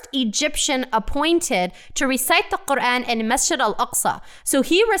first Egyptian appointed to recite the Quran in Masjid al-Aqsa. So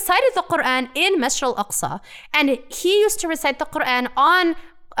he recited the Quran in Masjid al-Aqsa. And he used to recite the Quran on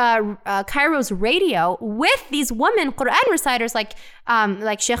Cairo's radio with these women Quran reciters like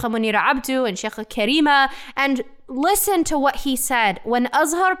Sheikh Munira Abdu and Sheikh Karima. And listen to what he said when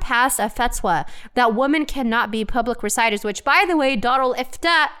Azhar passed a fatwa that women cannot be public reciters, which, by the way, Darul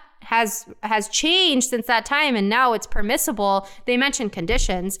Ifta has changed since that time, and now it's permissible. They mentioned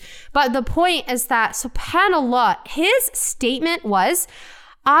conditions. But the point is that, subhanallah, his statement was,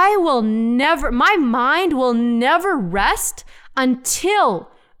 my mind will never rest until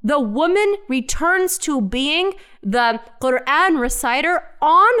the woman returns to being the Quran reciter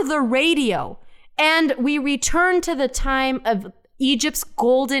on the radio. And we return to the time of Egypt's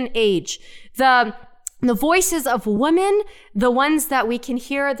golden age. The voices of women, the ones that we can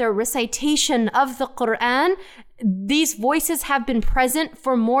hear their recitation of the Quran, these voices have been present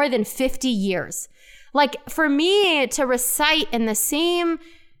for more than 50 years. Like, for me to recite in the same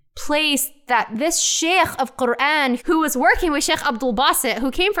place that this Sheikh of Quran, who was working with Sheikh Abdul Basit,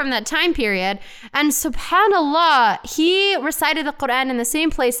 who came from that time period, and subhanallah, he recited the Quran in the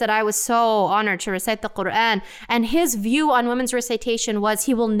same place that I was so honored to recite the Quran. And his view on women's recitation was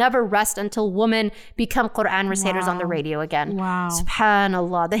he will never rest until women become Quran reciters on the radio again. Wow.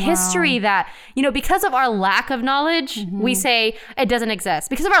 Subhanallah. The history that, because of our lack of knowledge, we say it doesn't exist.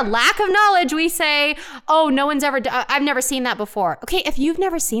 Because of our lack of knowledge, we say, oh, I've never seen that before. Okay, if you've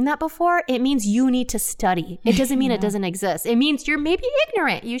never seen that before, it means you need to study. It doesn't mean it doesn't exist. It means you're maybe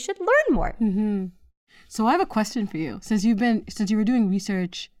ignorant. You should learn more. Mm-hmm. So I have a question for you. Since you were doing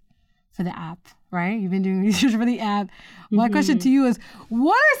research for the app, right? You've been doing research for the app. My question to you is,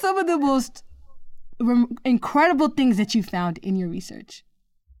 what are some of the most incredible things that you found in your research?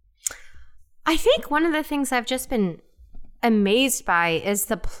 I think one of the things I've just been amazed by is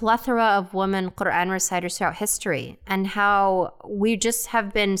the plethora of women Quran reciters throughout history, and how we just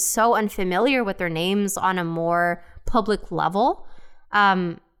have been so unfamiliar with their names on a more public level.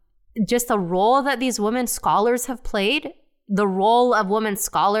 Just the role that these women scholars have played, the role of women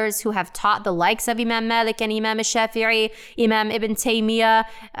scholars who have taught the likes of Imam Malik and Imam al-Shafi'i, Imam Ibn Taymiyyah,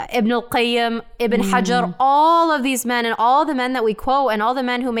 Ibn al-Qayyim, Ibn Hajar, all of these men and all the men that we quote and all the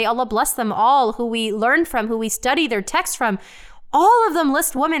men who, may Allah bless them all, who we learn from, who we study their texts from, all of them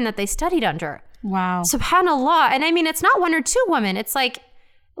list women that they studied under. Wow. Subhanallah. And I mean, it's not one or two women. It's like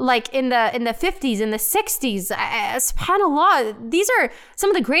in the 50s, in the 60s, subhanallah, these are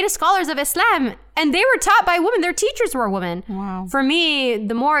some of the greatest scholars of Islam, and they were taught by women. Their teachers were women. Wow. For me,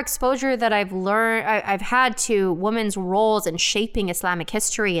 the more exposure that I've had to women's roles in shaping Islamic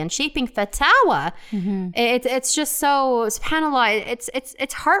history and shaping fatwa, it's just so, subhanallah,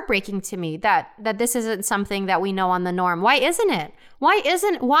 it's heartbreaking to me that this isn't something that we know on the norm. Why isn't it? Why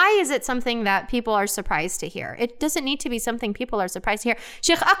is it something that people are surprised to hear? It doesn't need to be something people are surprised to hear.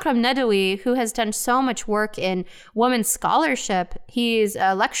 Sheikh Akram Nadawi, who has done so much work in women's scholarship, he's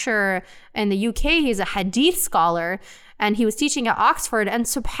a lecturer in the UK, he's a hadith scholar, and he was teaching at Oxford. And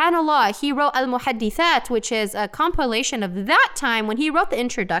subhanallah, he wrote Al-Muhaddithat, which is a compilation of that time when he wrote the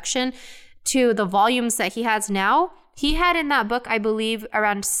introduction to the volumes that he has now. He had in that book, I believe,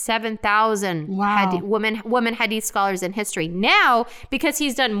 around 7,000 women hadith scholars in history. Now, because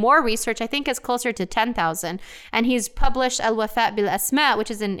he's done more research, I think it's closer to 10,000. And he's published Al-Wafat bil Asma, which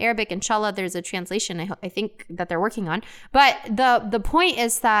is in Arabic. Inshallah, there's a translation I think that they're working on. But the point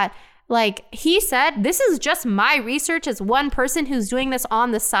is that, like he said, this is just my research as one person who's doing this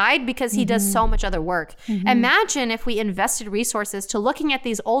on the side because he does so much other work. Imagine if we invested resources to looking at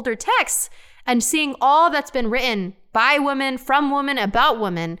these older texts and seeing all that's been written by women, from women, about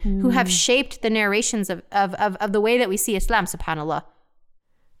women who have shaped the narrations of the way that we see Islam, subhanAllah.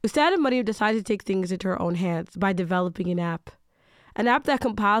 Ustad Mariam decided to take things into her own hands by developing an app that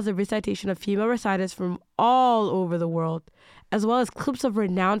compiles a recitation of female reciters from all over the world, as well as clips of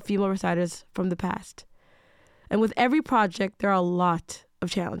renowned female reciters from the past. And with every project, there are a lot of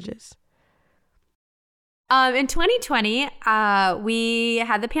challenges. In 2020, we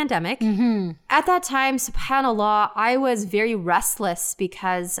had the pandemic. At that time, subhanAllah, I was very restless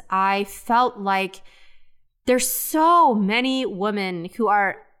because I felt like there's so many women who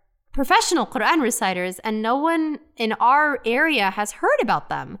are professional Quran reciters and no one in our area has heard about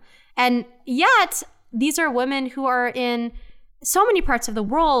them. And yet, these are women who are in so many parts of the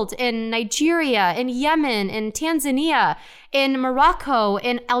world, in Nigeria, in Yemen, in Tanzania, in Morocco,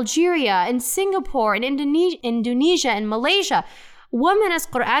 in Algeria, in Singapore, in Indonesia, in Malaysia. Women as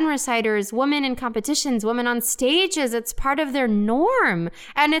Quran reciters, women in competitions, women on stages, it's part of their norm.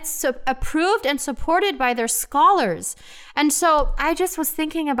 And it's approved and supported by their scholars. And so I just was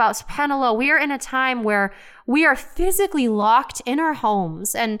thinking about, subhanAllah, we are in a time where we are physically locked in our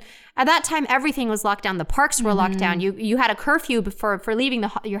homes. And at that time, everything was locked down. The parks were locked down. You had a curfew for leaving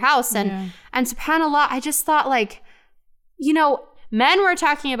your house. And subhanAllah, I just thought like, you know, men were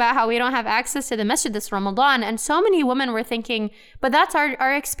talking about how we don't have access to the masjid this Ramadan. And so many women were thinking, but that's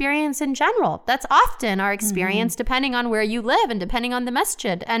our experience in general. That's often our experience depending on where you live and depending on the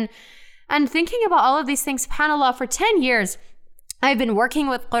masjid. And thinking about all of these things, subhanAllah, for 10 years, I've been working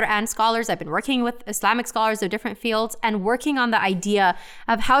with Quran scholars, I've been working with Islamic scholars of different fields and working on the idea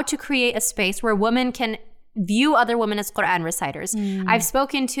of how to create a space where women can view other women as Quran reciters. I've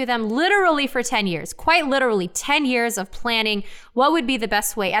spoken to them literally for 10 years, quite literally 10 years of planning what would be the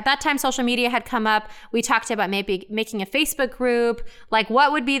best way. At that time, social media had come up. We talked about maybe making a Facebook group, like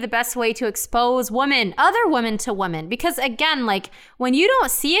what would be the best way to expose women, other women to women. Because again, like when you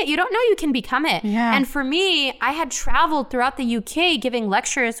don't see it, you don't know you can become it. Yeah. And for me, I had traveled throughout the UK giving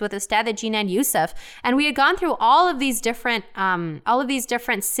lectures with Ustad Jinan Yusuf. And we had gone through all of these different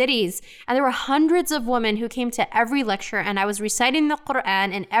cities. And there were hundreds of women who came to every lecture, and I was reciting the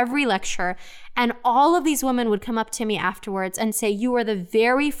Quran in every lecture, and all of these women would come up to me afterwards and say, you are the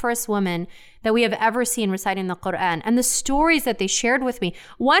very first woman that we have ever seen reciting the Quran. And the stories that they shared with me,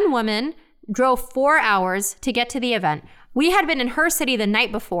 one woman drove 4 hours to get to the event. We had been in her city the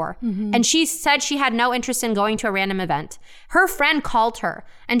night before, and she said she had no interest in going to a random event. Her friend called her,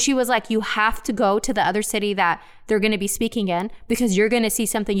 and she was like, you have to go to the other city that they're going to be speaking in because you're going to see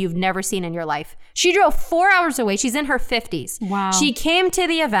something you've never seen in your life. She drove 4 hours away. She's in her 50s. Wow. She came to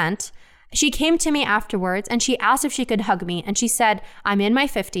the event. She came to me afterwards, and she asked if she could hug me. And she said, I'm in my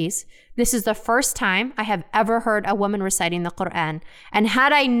 50s. This is the first time I have ever heard a woman reciting the Quran. And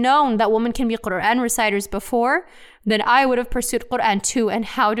had I known that women can be Quran reciters before, then I would have pursued Quran too. And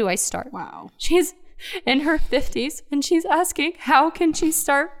how do I start? Wow. She's in her 50s and she's asking, how can she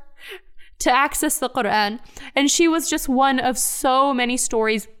start to access the Quran? And she was just one of so many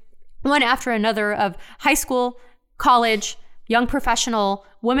stories, one after another, of high school, college, young professional,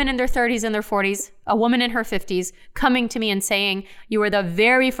 women in their 30s and their 40s, a woman in her 50s, coming to me and saying, you were the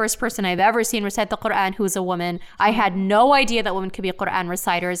very first person I've ever seen recite the Quran who is a woman. I had no idea that women could be Quran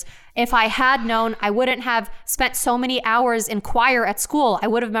reciters. If I had known, I wouldn't have spent so many hours in choir at school. I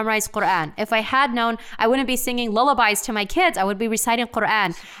would have memorized Quran. If I had known, I wouldn't be singing lullabies to my kids. I would be reciting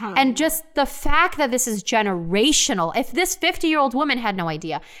Quran. And just the fact that this is generational. If this 50-year-old woman had no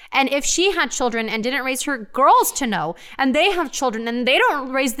idea, and if she had children and didn't raise her girls to know, and they have children and they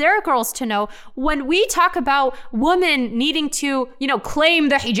don't raise their girls to know, when we talk about women needing to, claim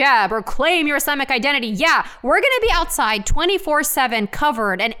the hijab or claim your Islamic identity, yeah, we're going to be outside 24/7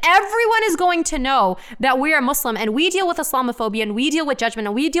 covered, and everyone is going to know that we are Muslim, and we deal with Islamophobia, and we deal with judgment,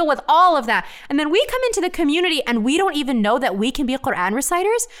 and we deal with all of that. And then we come into the community and we don't even know that we can be Quran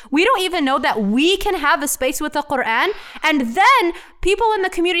reciters. We don't even know that we can have a space with the Quran. And then people in the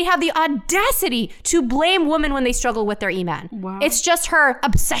community have the audacity to blame women when they struggle with their iman. Wow. It's just her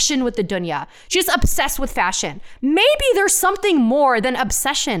obsession with the dunya. She's obsessed with fashion. Maybe there's something more than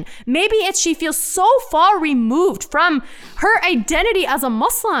obsession. Maybe it's she feels so far removed from her identity as a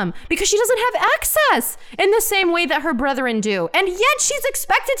Muslim because she doesn't have access in the same way that her brethren do. And yet she's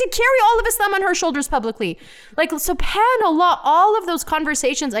expected to carry all of Islam on her shoulders publicly. Like, subhanAllah, all of those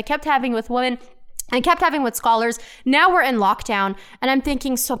conversations I kept having with women, I kept having with scholars. Now we're in lockdown, and I'm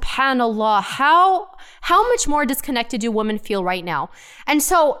thinking, subhanAllah, how much more disconnected do women feel right now? And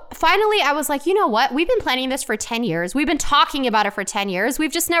so finally I was like, you know what? We've been planning this for 10 years. We've been talking about it for 10 years.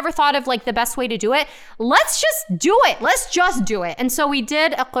 We've just never thought of like the best way to do it. Let's just do it. Let's just do it. And so we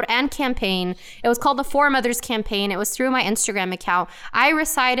did a Quran campaign. It was called the Four Mothers campaign. It was through my Instagram account. I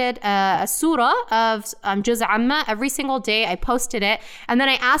recited a surah of Juz Amma every single day. I posted it. And then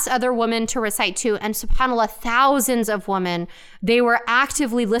I asked other women to recite too. And subhanAllah, thousands of women They were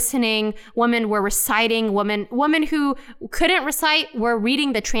actively listening. Women were reciting. Women who couldn't recite were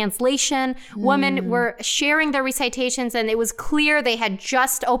reading the translation. Women were sharing their recitations, and it was clear they had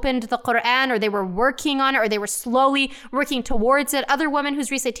just opened the Quran, or they were working on it, or they were slowly working towards it. Other women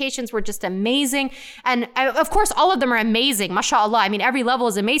whose recitations were just amazing. And of course, all of them are amazing. MashaAllah. I mean, every level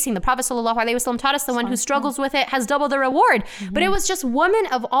is amazing. The Prophet ﷺ taught us the one who struggles with it has double the reward. But it was just women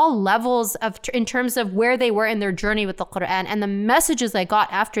of all levels in terms of where they were in their journey with the Quran. And the messages I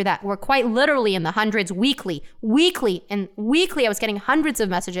got after that were quite literally in the hundreds weekly. I was getting hundreds of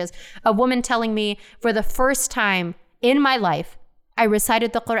messages of women telling me, for the first time in my life, I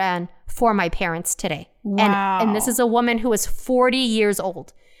recited the Quran for my parents today. Wow. And this is a woman who is 40 years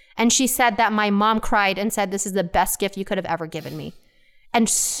old. And she said that my mom cried and said, this is the best gift you could have ever given me. And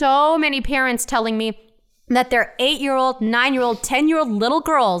so many parents telling me that their 8-year-old, 9-year-old, 10-year-old little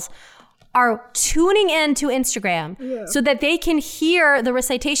girls are tuning in to Instagram so that they can hear the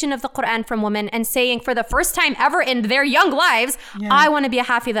recitation of the Quran from women and saying, for the first time ever in their young lives, I want to be a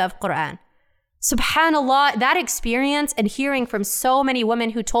hafidha of Quran. SubhanAllah, that experience and hearing from so many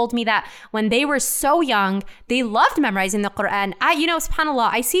women who told me that when they were so young, they loved memorizing the Quran. SubhanAllah,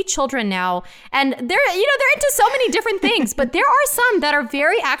 I see children now and they're into so many different things, but there are some that are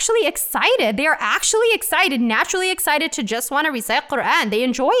very actually excited. They are actually excited, naturally excited to just want to recite Quran. They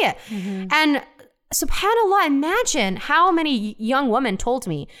enjoy it. And SubhanAllah, imagine how many young women told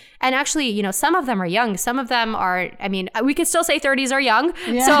me. And actually, some of them are young. Some of them are, we could still say 30s are young.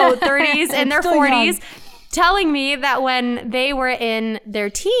 Yeah. So 30s and their 40s, telling me that when they were in their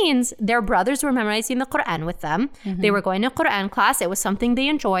teens, their brothers were memorizing the Quran with them. They were going to Quran class. It was something they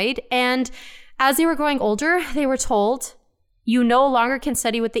enjoyed. And as they were growing older, they were told, you no longer can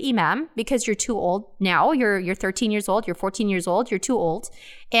study with the imam because you're too old now. You're 13 years old. You're 14 years old. You're too old.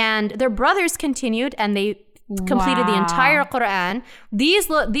 And their brothers continued and they completed the entire Quran.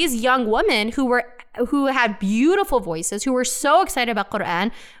 These young women who had beautiful voices, who were so excited about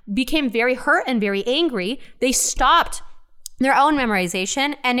Quran, became very hurt and very angry. They stopped their own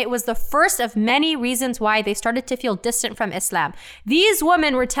memorization, and it was the first of many reasons why they started to feel distant from Islam. These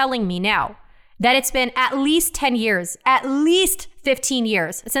women were telling me now that it's been at least 10 years, at least 15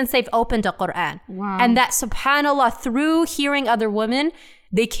 years since they've opened a Quran. Wow. And that, subhanAllah, through hearing other women,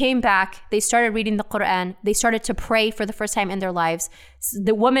 they came back, they started reading the Quran, they started to pray for the first time in their lives.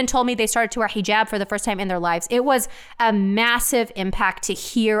 The woman told me they started to wear hijab for the first time in their lives. It was a massive impact to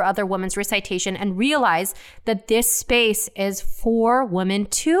hear other women's recitation and realize that this space is for women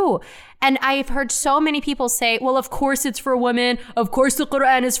too. And I've heard so many people say, well, of course it's for women. Of course the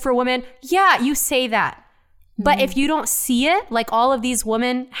Quran is for women. Yeah, you say that. But if you don't see it, like all of these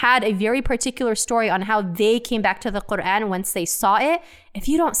women had a very particular story on how they came back to the Quran once they saw it. If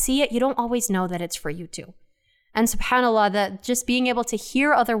you don't see it, you don't always know that it's for you too. And subhanAllah, that just being able to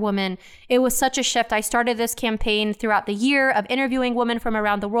hear other women, it was such a shift. I started this campaign throughout the year of interviewing women from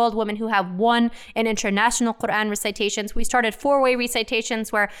around the world, women who have won in international Quran recitations. We started 4-way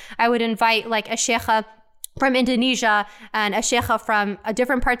recitations where I would invite like a sheikha from Indonesia and a sheikha from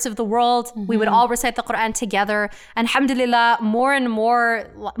different parts of the world. We would all recite the Quran together. And alhamdulillah, more and more,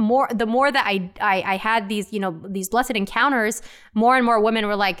 the more that I had these blessed encounters, more and more women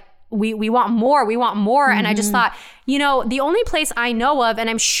were like, we want more. And I just thought, the only place I know of, and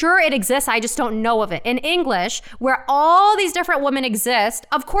I'm sure it exists, I just don't know of it, in English, where all these different women exist.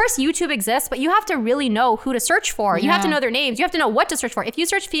 Of course, YouTube exists, but you have to really know who to search for. You have to know their names. You have to know what to search for. If you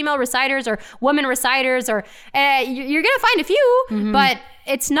search female reciters or women reciters, or you're going to find a few, but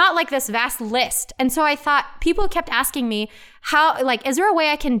it's not like this vast list. And so I thought, people kept asking me, is there a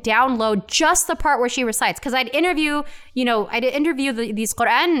way I can download just the part where she recites? Because I'd interview these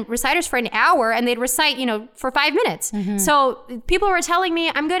Quran reciters for an hour and they'd recite, for 5 minutes. So people were telling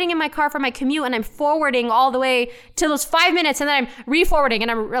me, I'm getting in my car for my commute and I'm forwarding all the way to those 5 minutes and then I'm re-forwarding and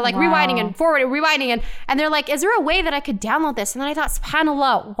I'm like rewinding and forwarding, rewinding. And they're like, is there a way that I could download this? And then I thought,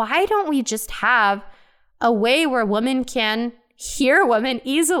 subhanAllah, why don't we just have a way where women can hear women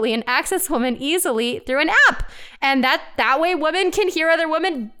easily and access women easily through an app, and that way women can hear other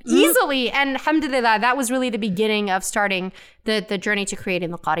women easily. And alhamdulillah, that was really the beginning of starting the journey to creating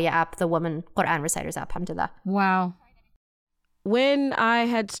the Qariah app, the Women Quran Reciters app. Alhamdulillah. Wow. When I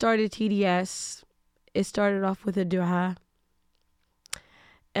had started TDS, it started off with a dua,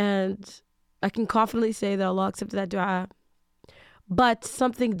 and I can confidently say that Allah accepted that dua, but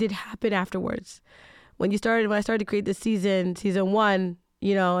something did happen afterwards. When I started to create this season 1,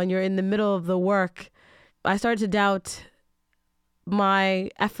 and you're in the middle of the work, I started to doubt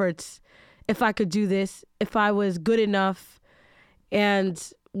my efforts, if I could do this, if I was good enough. And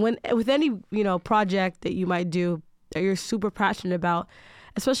with any, project that you might do, that you're super passionate about,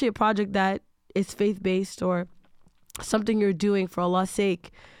 especially a project that is faith-based or something you're doing for Allah's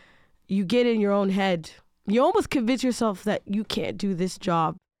sake, you get in your own head. You almost convince yourself that you can't do this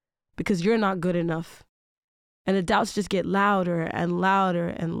job because you're not good enough. And the doubts just get louder and louder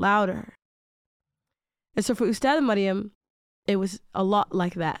and louder. And so for Ustad Mariam, it was a lot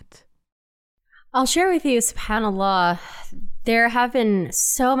like that. I'll share with you, subhanAllah, there have been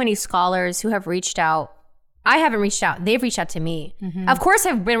so many scholars who have reached out. I haven't reached out. They've reached out to me. Of course,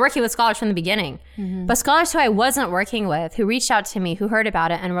 I've been working with scholars from the beginning. But scholars who I wasn't working with, who reached out to me, who heard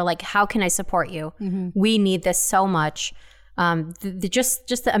about it and were like, how can I support you? We need this so much.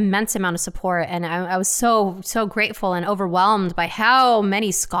 Just the immense amount of support. And I was so grateful and overwhelmed by how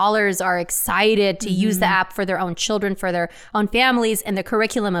many scholars are excited to use the app for their own children, for their own families, and the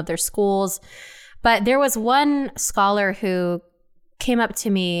curriculum of their schools. But there was one scholar who came up to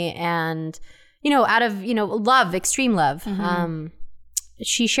me and, out of, love, extreme love,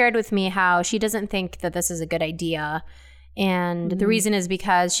 she shared with me how she doesn't think that this is a good idea. And the reason is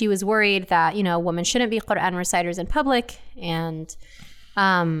because she was worried that, women shouldn't be Quran reciters in public. And,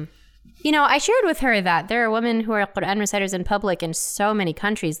 I shared with her that there are women who are Quran reciters in public in so many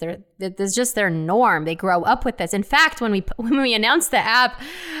countries. There's just their norm. They grow up with this. In fact, when we announced the app,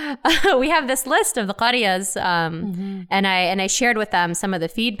 we have this list of the Qariahs, and I shared with them some of the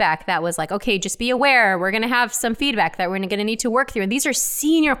feedback that was like, okay, just be aware. We're going to have some feedback that we're going to need to work through. And these are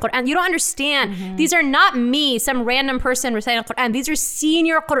senior Quran. You don't understand. These are not me, some random person reciting Quran. These are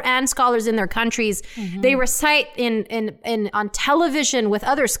senior Quran scholars in their countries. They recite on television with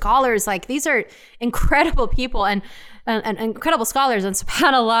other scholars. Like, these are incredible people and incredible scholars. And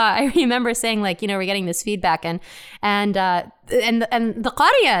subhanAllah, I remember saying, like, we're getting this feedback and the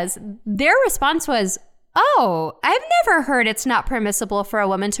Qariahs, their response was, oh, I've never heard it's not permissible for a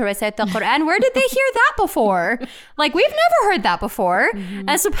woman to recite the Quran. Where did they hear that before? Like, we've never heard that before. And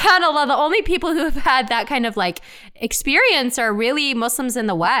subhanAllah, the only people who have had that kind of like experience are really Muslims in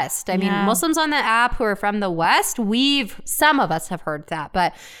the West. I mean, Muslims on the app who are from the West, some of us have heard that,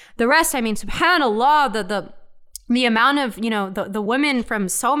 but the rest, I mean, subhanAllah, the amount of, the women from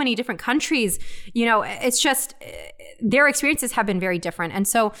so many different countries, it's just, their experiences have been very different. And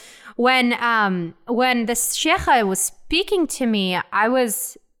so when this sheikha was speaking to me, I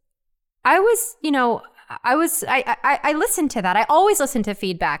listened to that. I always listen to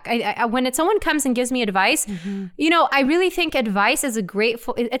feedback. When someone comes and gives me advice, I really think advice is a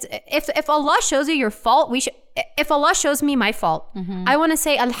grateful. If Allah shows you your fault, if Allah shows me my fault, I want to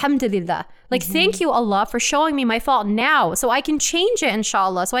say Alhamdulillah. Like, thank you, Allah, for showing me my fault now, so I can change it,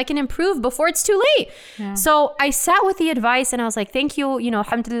 inshallah, so I can improve before it's too late. So I sat with the advice and I was like, thank you,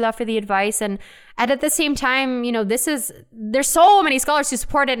 Alhamdulillah for the advice. And at the same time, there's so many scholars who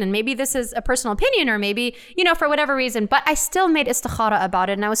support it, and maybe this is a personal opinion, or maybe, for whatever reason, but I still made istikhara about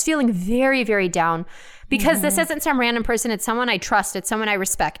it, and I was feeling very, very down. Because this isn't some random person. It's someone I trust. It's someone I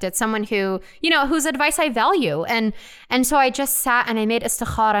respect. It's someone who, whose advice I value. And so I just sat and I made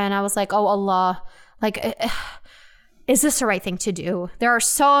istikhara, and I was like, oh Allah, like, is this the right thing to do? There are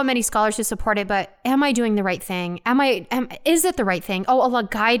so many scholars who support it, but am I doing the right thing? Is it the right thing? Oh Allah,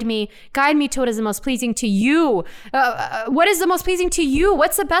 guide me to what is the most pleasing to you. What is the most pleasing to you?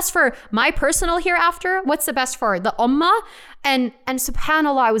 What's the best for my personal hereafter? What's the best for the ummah? And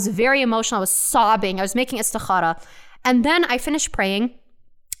subhanAllah, I was very emotional. I was sobbing. I was making istikhara. And then I finished praying.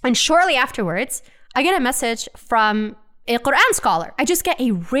 And shortly afterwards, I get a message from a Quran scholar. I just get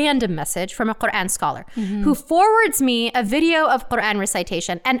a random message from a Quran scholar who forwards me a video of Quran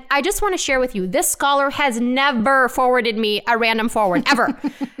recitation. And I just want to share with you, this scholar has never forwarded me a random forward, ever.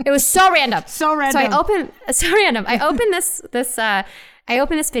 It was so random. So random. I open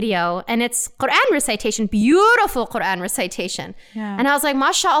this video, and it's Quran recitation, beautiful Quran recitation. And I was like,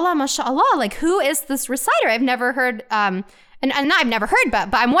 mashallah, like, who is this reciter? I've never heard, I've never heard, but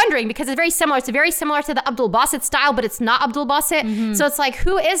I'm wondering, because it's very similar. It's very similar to the Abdul Basit style, but it's not Abdul Basit. So it's like,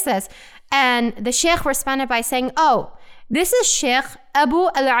 who is this? And the sheikh responded by saying, oh, this is Sheikh Abu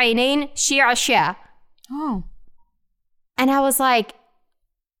Al-Ainain Shia Shia. Oh. And I was like,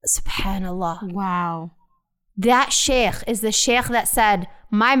 subhanallah. Wow. That sheikh is the sheikh that said,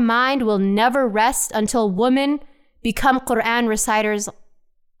 my mind will never rest until women become Quran reciters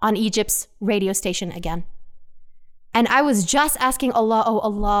on Egypt's radio station again. And I was just asking Allah, oh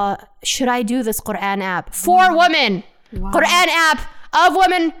Allah, should I do this Quran app for women? Wow. Quran app of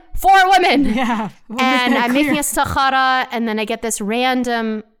women for women. Yeah. And I'm making istikhara, and then I get this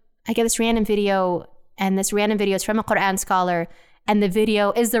random video, and this random video is from a Quran scholar, and the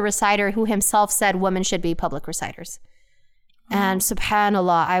video is the reciter who himself said women should be public reciters. And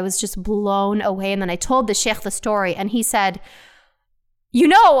subhanAllah, I was just blown away. And then I told the sheikh the story, and he said, you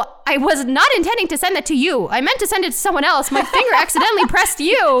know, I was not intending to send that to you. I meant to send it to someone else. My finger accidentally pressed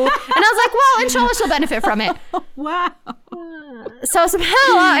you. And I was like, well, inshallah, she'll benefit from it. Wow. So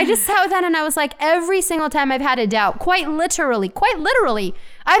subhanAllah, I just sat with that and I was like, every single time I've had a doubt, quite literally,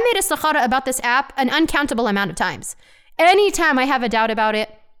 I've made istikhara about this app an uncountable amount of times. Anytime I have a doubt about it,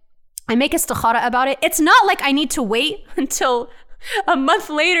 I make istikhara about it. It's not like I need to wait until a month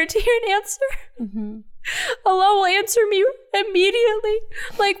later to hear an answer. Mm-hmm. Allah will answer me immediately.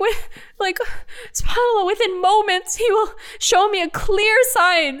 Like, subhanAllah, within moments, He will show me a clear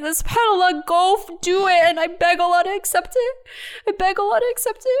sign that, subhanAllah, go do it. And I beg Allah to accept it.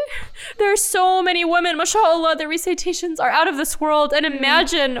 There are so many women, mashallah, the recitations are out of this world. And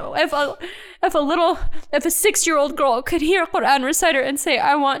imagine if a 6-year-old girl could hear a Quran reciter and say,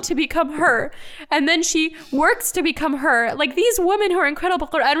 I want to become her. And then she works to become her. Like, these women who are incredible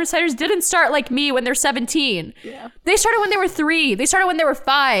Quran reciters didn't start like me when they're 17. Yeah. They started when they were 3. They started when they were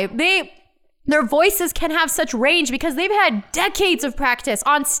 5. Their voices can have such range because they've had decades of practice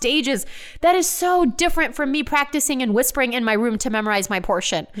on stages. That is so different from me practicing and whispering in my room to memorize my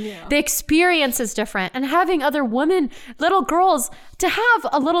portion. Yeah. The experience is different. And having other women, little girls, to have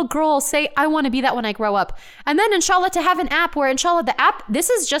a little girl say, I want to be that when I grow up. And then inshallah to have an app where inshallah the app, this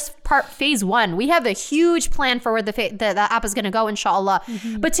is just phase 1. We have a huge plan for where the app is going to go inshallah.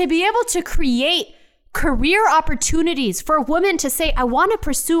 Mm-hmm. But to be able to create career opportunities for women to say, I want to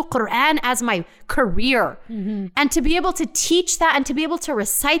pursue Quran as my career. Mm-hmm. And to be able to teach that and to be able to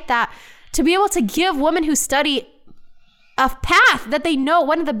recite that, to be able to give women who study a path that they know.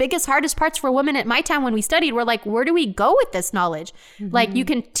 One of the biggest, hardest parts for women at my time when we studied, we're like, where do we go with this knowledge? Mm-hmm. Like, you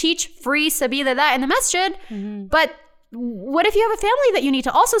can teach free sabila that in the masjid, but what if you have a family that you need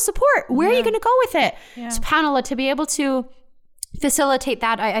to also support? Where are you going to go with it? Yeah. SubhanAllah, to be able to facilitate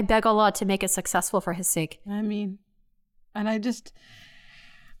that, I beg Allah to make it successful for His sake. I mean, and I just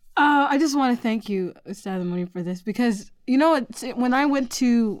want to thank you, Ustad Moni, for this, because you know when I went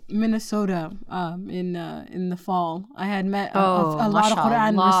to Minnesota in the fall, I had met a lot of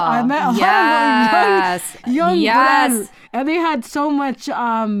Quran. I met a lot of young Quran, and they had so much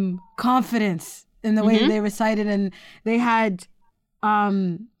confidence in the way that they recited, and they had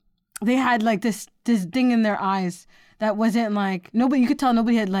like this thing in their eyes that wasn't like, nobody, you could tell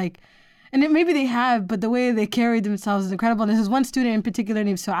nobody had like, and maybe they have, but the way they carried themselves is incredible. And there's one student in particular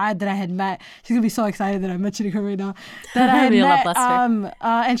named Su'ad that I had met. She's gonna be so excited that I'm mentioning her right now. That I had met,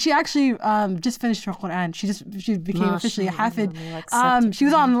 and she actually just finished her Quran. She became officially a Hafid. She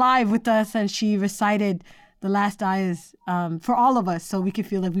was on live with us, and she recited the last ayahs for all of us, so we could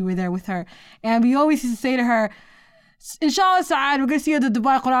feel like we were there with her. And we always used to say to her, inshallah, Saad, we're going to see you at the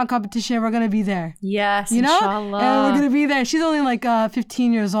Dubai Quran competition. We're going to be there. Yes, you know? inshallah. And we're going to be there. She's only like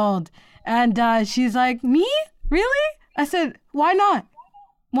 15 years old. And she's like, me? Really? I said, why not?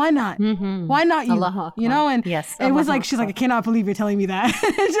 Why not? Mm-hmm. Why not you? You know, and yes, it was like, she's like, I cannot believe you're telling me that.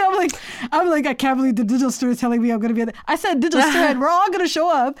 I'm like, I can't believe the digital store is telling me I'm going to be there. I said, digital store, we're all going to show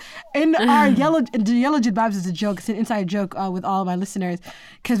up in our yellow jilbabs is a joke. It's an inside joke with all of my listeners.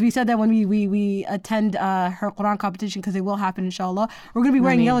 Because we said that when we attend her Quran competition, because it will happen, inshallah, we're going to be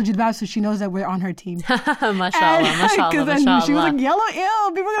wearing yellow jilbabs so she knows that we're on her team. Mashallah, mashallah. She was like, yellow?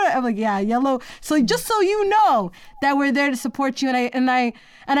 Ew, people are going to, I'm like, yeah, yellow. So just so you know that we're there to support you.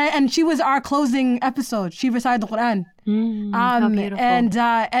 And she was our closing episode. She recited the Quran. How beautiful.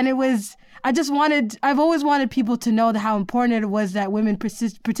 And it was, I've always wanted people to know how important it was that women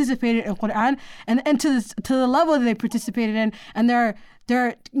participated in Quran and to the level that they participated in, and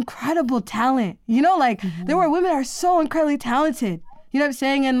their incredible talent. You know, like there were women that are so incredibly talented. You know what I'm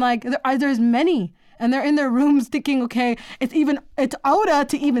saying? And like there's many. And they're in their rooms thinking, okay, it's awda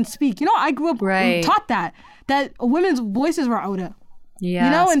to even speak. You know, I grew up taught that women's voices were awda. Yeah,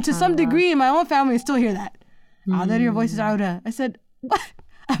 you know, and to some degree in my own family I still hear that. Then your voice is awda. I said, what?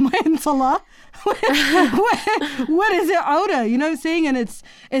 Am I in salah? what is it awda? You know what I'm saying? And it's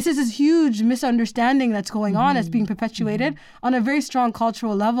just this huge misunderstanding that's going on, that's being perpetuated on a very strong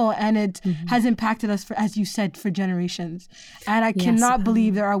cultural level, and it has impacted us, as you said, for generations. And I cannot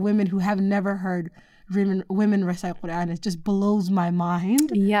believe there are women who have never heard women recite Quran. It just blows my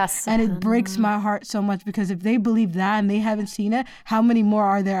mind. Yes. And it breaks my heart so much, because if they believe that and they haven't seen it, how many more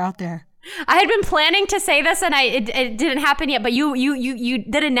are there out there? I had been planning to say this and it didn't happen yet, but you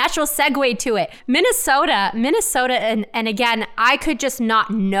did a natural segue to it. Minnesota, and again, I could just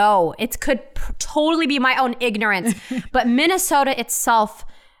not know. It could totally be my own ignorance, but Minnesota itself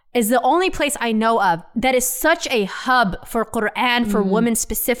is the only place I know of that is such a hub for Quran for women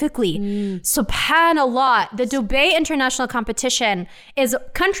specifically. Subhanallah, the Dubai International Competition is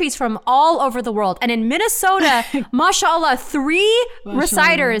countries from all over the world. And in Minnesota, mashallah, 3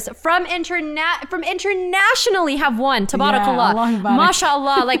 reciters from internationally have won. Tabarakallah.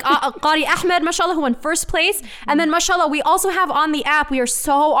 Mashallah, like Qariah Ahmed, mashallah, who won first place. And then mashallah, we also have on the app, we are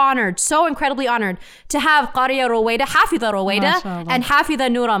so honored, so incredibly honored to have Qariah Ruwaida, Hafidha Ruwaida, and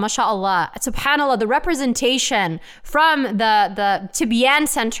Hafidha Noura, mashallah. Subhanallah, the representation from the Tibyan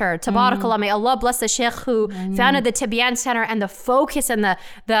Center, tabarakallah, may Allah bless the Sheikh who founded the Tibyan Center, and the focus and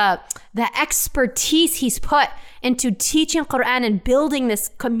the expertise he's put into teaching Quran and building this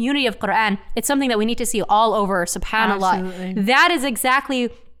community of Quran. It's something that we need to see all over, subhanallah. Absolutely. That is exactly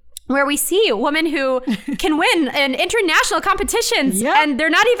where we see women who can win in international competitions, and they're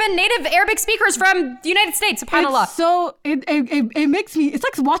not even native Arabic speakers from the United States, subhanallah. So it makes me, it's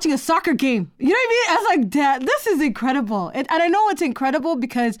like watching a soccer game. You know what I mean? I was like, Dad, this is incredible. And I know it's incredible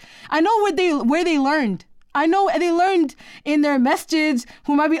because I know where they learned. I know they learned in their masjids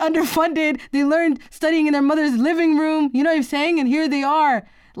who might be underfunded. They learned studying in their mother's living room. You know what I'm saying? And here they are,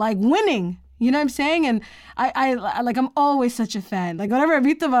 like, winning. You know what I'm saying? And I'm always such a fan. Like, whenever I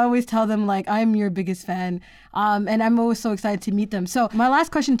meet them, I always tell them, like, I'm your biggest fan. And I'm always so excited to meet them. So my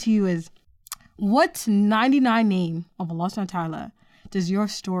last question to you is, what 99 name of Allah subhanahu wa ta'ala does your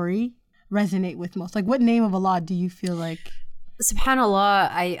story resonate with most? Like, what name of Allah do you feel like? SubhanAllah,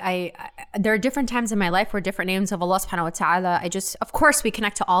 I there are different times in my life where different names of Allah subhanahu wa ta'ala, of course we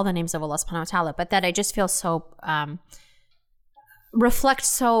connect to all the names of Allah subhanahu wa ta'ala, but that I just feel so, reflect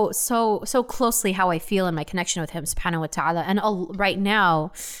so closely how I feel in my connection with him subhanahu wa ta'ala. And right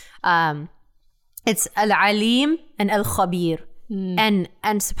now, it's Al-Alim and Al-Khabir. And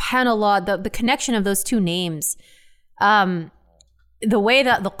subhanAllah, the connection of those two names, the way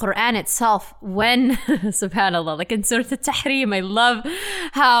that the Quran itself, when subhanallah, like in Surah Al-Tahrim, I love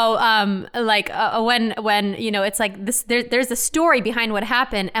how when you know, it's like this, there's a story behind what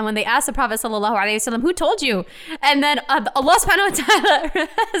happened, and when they asked the Prophet sallallahu alaihi wasallam, who told you? And then Allah subhanahu wa ta'ala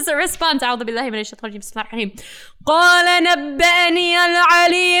has a response, A'udhu billahi minash shaitanir rajim, Bismillahir Rahim, قال نبأني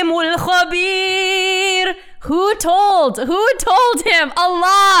العليم والخبير. Who told him?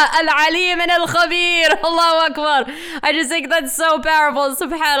 Allah, Al-Alim and Al-Khabir. Allahu Akbar. I just think that's so powerful,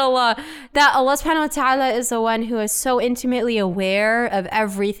 subhanAllah. That Allah subhanahu wa ta'ala is the one who is so intimately aware of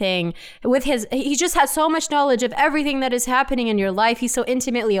everything. He just has so much knowledge of everything that is happening in your life. He's so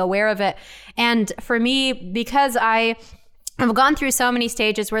intimately aware of it. And for me, because I have gone through so many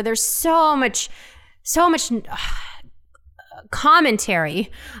stages where there's so much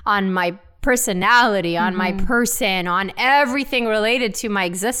commentary on my personality, on my person, on everything related to my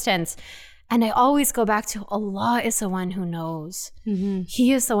existence. And I always go back to Allah is the one who knows.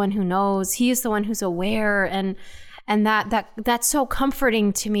 He is the one who knows. He is the one who's aware. And that's so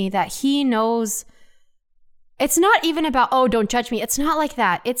comforting to me that he knows. It's not even about, oh, don't judge me. It's not like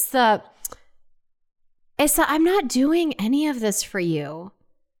that. It's the I'm not doing any of this for you.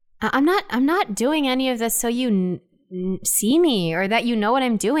 I'm not doing any of this so you see me or that you know what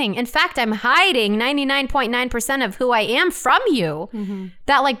I'm doing. In fact, I'm hiding 99.9% of who I am from you.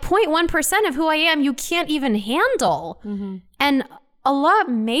 That like 0.1% of who I am, you can't even handle. And Allah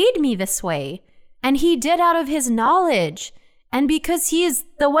made me this way. And he did out of his knowledge. And because he is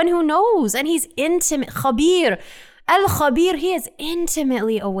the one who knows and he's intimate, Khabir. Al-Khabir, he is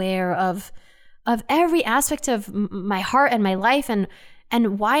intimately aware of every aspect of my heart and my life and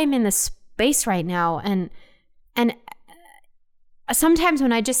why I'm in this space right now. And sometimes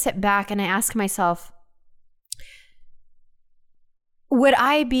when I just sit back and I ask myself, would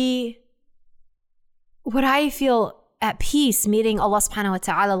I feel at peace meeting Allah subhanahu wa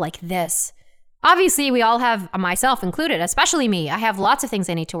ta'ala like this? Obviously, we all have, myself included, especially me. I have lots of things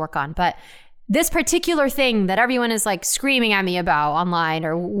I need to work on, but this particular thing that everyone is like screaming at me about online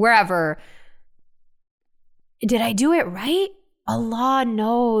or wherever, did I do it right? Allah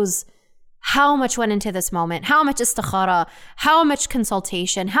knows how much went into this moment, how much istikhara, how much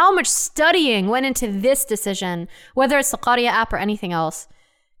consultation, how much studying went into this decision, whether it's the Qariah app or anything else.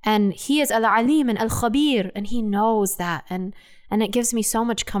 And he is Al-Alim and Al-Khabir, and he knows that. And it gives me so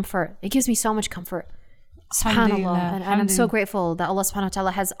much comfort. It gives me so much comfort. SubhanAllah. And I'm so grateful that Allah subhanahu wa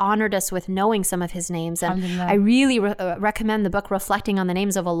ta'ala has honored us with knowing some of his names. And I really recommend the book Reflecting on the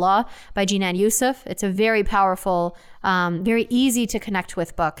Names of Allah by Jinan Yusuf. It's a very powerful, very easy to connect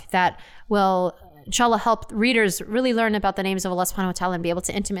with book that will, inshallah, help readers really learn about the names of Allah subhanahu wa ta'ala and be able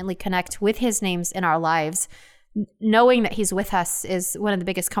to intimately connect with his names in our lives. Knowing that he's with us is one of the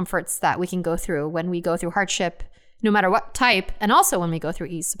biggest comforts that we can go through when we go through hardship, no matter what type, and also when we go through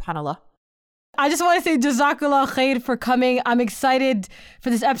Eid, subhanAllah. I just want to say Jazakallah khair for coming. I'm excited for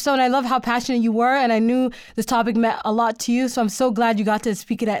this episode. I love how passionate you were, and I knew this topic meant a lot to you, so I'm so glad you got to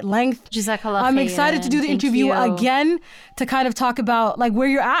speak it at length. Jazakallah I'm khairan. excited to do the Thank interview you. again to kind of talk about like where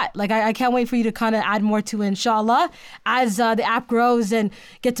you're at. Like I can't wait for you to kind of add more to it, inshallah, as the app grows and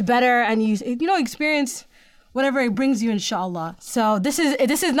gets better and you experience whatever it brings you, inshallah. So this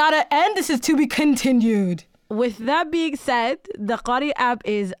is not an end. This is to be continued. With that being said, the Qariah app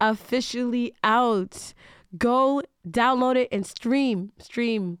is officially out. Go download it and stream,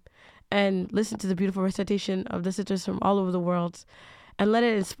 and listen to the beautiful recitation of the sisters from all over the world, and let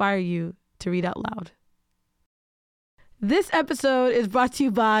it inspire you to read out loud. This episode is brought to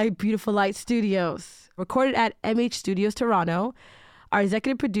you by Beautiful Light Studios, recorded at MH Studios Toronto. Our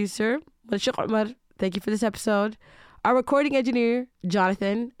executive producer, Sheikh Umar, thank you for this episode. Our recording engineer,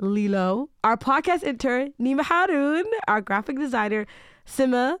 Jonathan Lilo. Our podcast intern, Nima Haroon. Our graphic designer,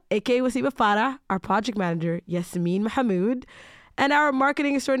 Sima, aka Wasima Farah. Our project manager, Yasmin Mahmoud. And our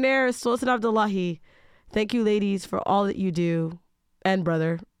marketing extraordinaire, Sultan Abdullahi. Thank you, ladies, for all that you do. And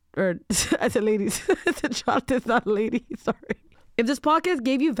brother. Or, I said ladies. I said Jonathan's not a lady. Sorry. If this podcast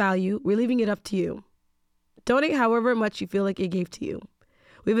gave you value, we're leaving it up to you. Donate however much you feel like it gave to you.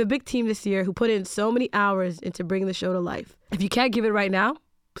 We have a big team this year who put in so many hours into bringing the show to life. If you can't give it right now,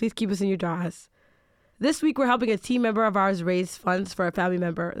 please keep us in your du'as. This week, we're helping a team member of ours raise funds for a family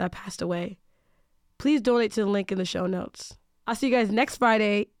member that passed away. Please donate to the link in the show notes. I'll see you guys next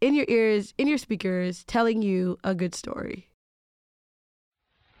Friday, in your ears, in your speakers, telling you a good story.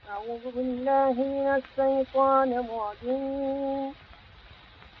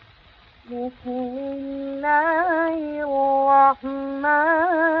 بسم الله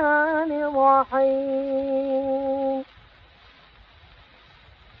الرحمن الرحيم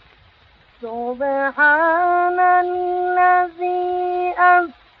سبحان الذي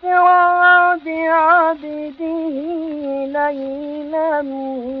أسرى بعبده ليلا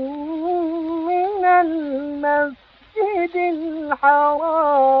من المسجد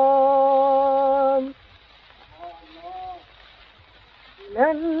الحرام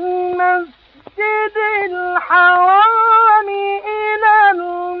المسجد الحرام إلى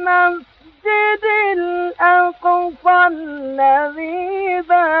المسجد الأقصى الذي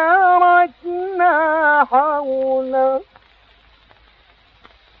باركنا حوله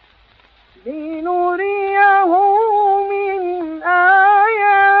لنريه من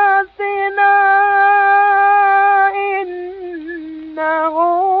آياتنا إنه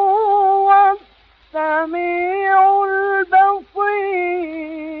هو السميع البصير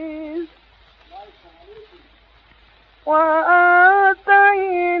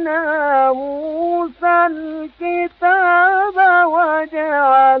وآتينا موسى الكتاب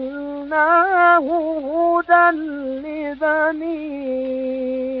وجعلناه هدى لبني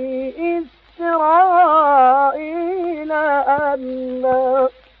إسرائيل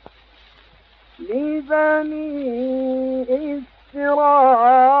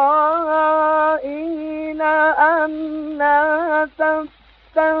ألا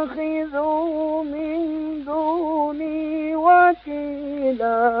تتخذوا من دوني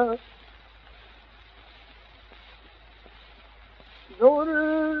وكيلا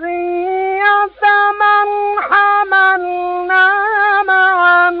ذرية من حملنا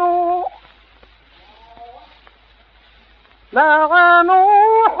مع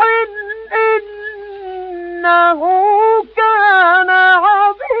نوح إنه كان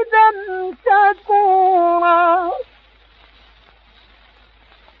عبدا شكورا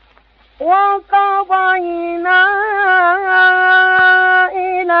وقضينا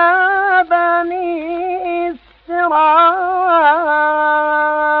إلى بني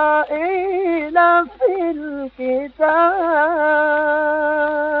إسرائيل في الكتاب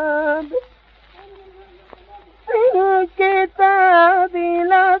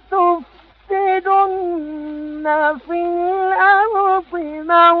لتفسدن في الأرض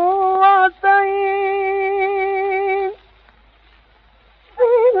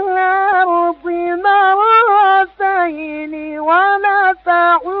مرتين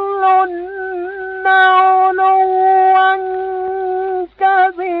ولتعلن علوا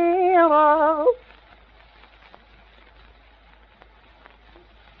كبيرا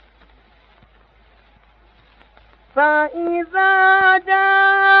فإذا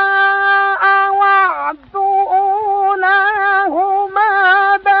جاء وعد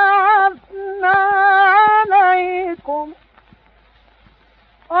أولاهما بعثنا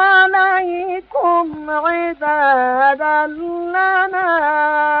عليكم عبادا لنا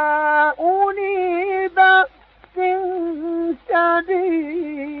أولي بأس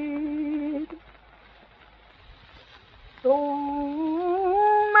شديد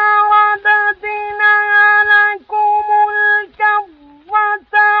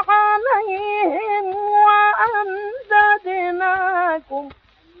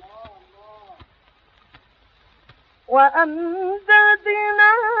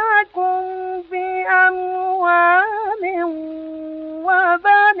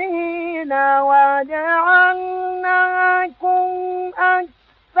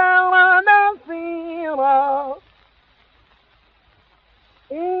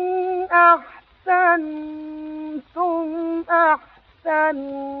أحسنتم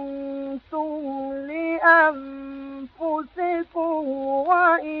أحسنتم لأنفسكم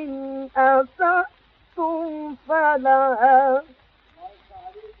وإن أسأتم فلها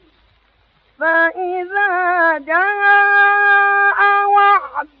فإذا جاء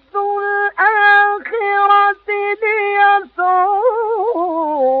وعد الآخرة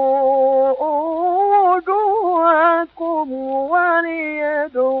ليسوءوا وجوهكم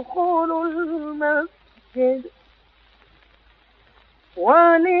وليدخلوا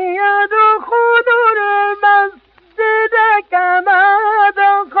المسجد كما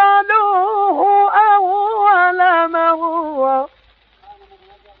دخلوه أول مرة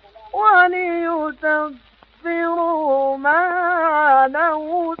وليتبروا ما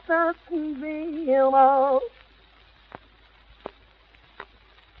علوا تتبيرا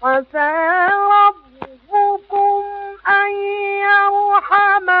عسى ربكم أن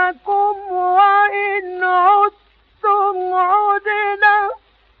يرحمكم وإن عدتم عدنا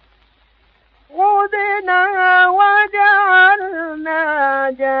وجعلنا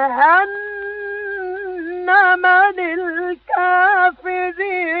جهنم للكافرين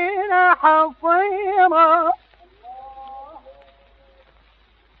حصيرا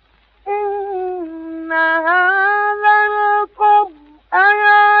إن هذا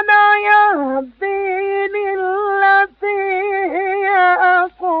القرآن يهدي للتي هي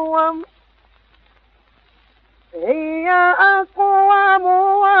أقوم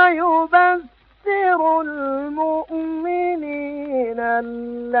ويبشر المؤمنين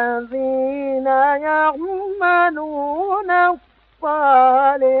الذين يعملون الصالحات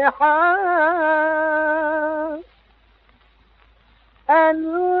أن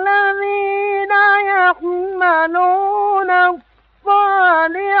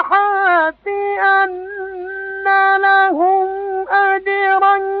لهم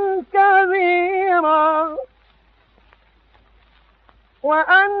أجرا كبيرا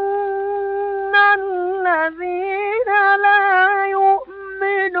وأن الذين لا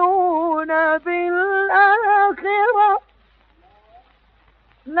يؤمنون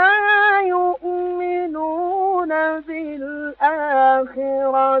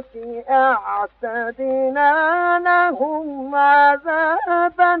بالآخرة أعتدنا لهم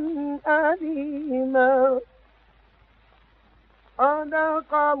عذابا أليما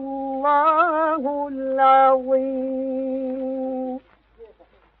صدق الله العظيم.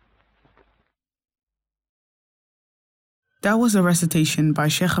 That was a recitation by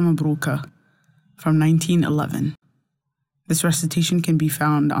Sheikha Mabrouka from 1911. This recitation can be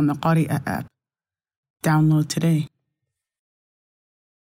found on the Qariah app. Download today.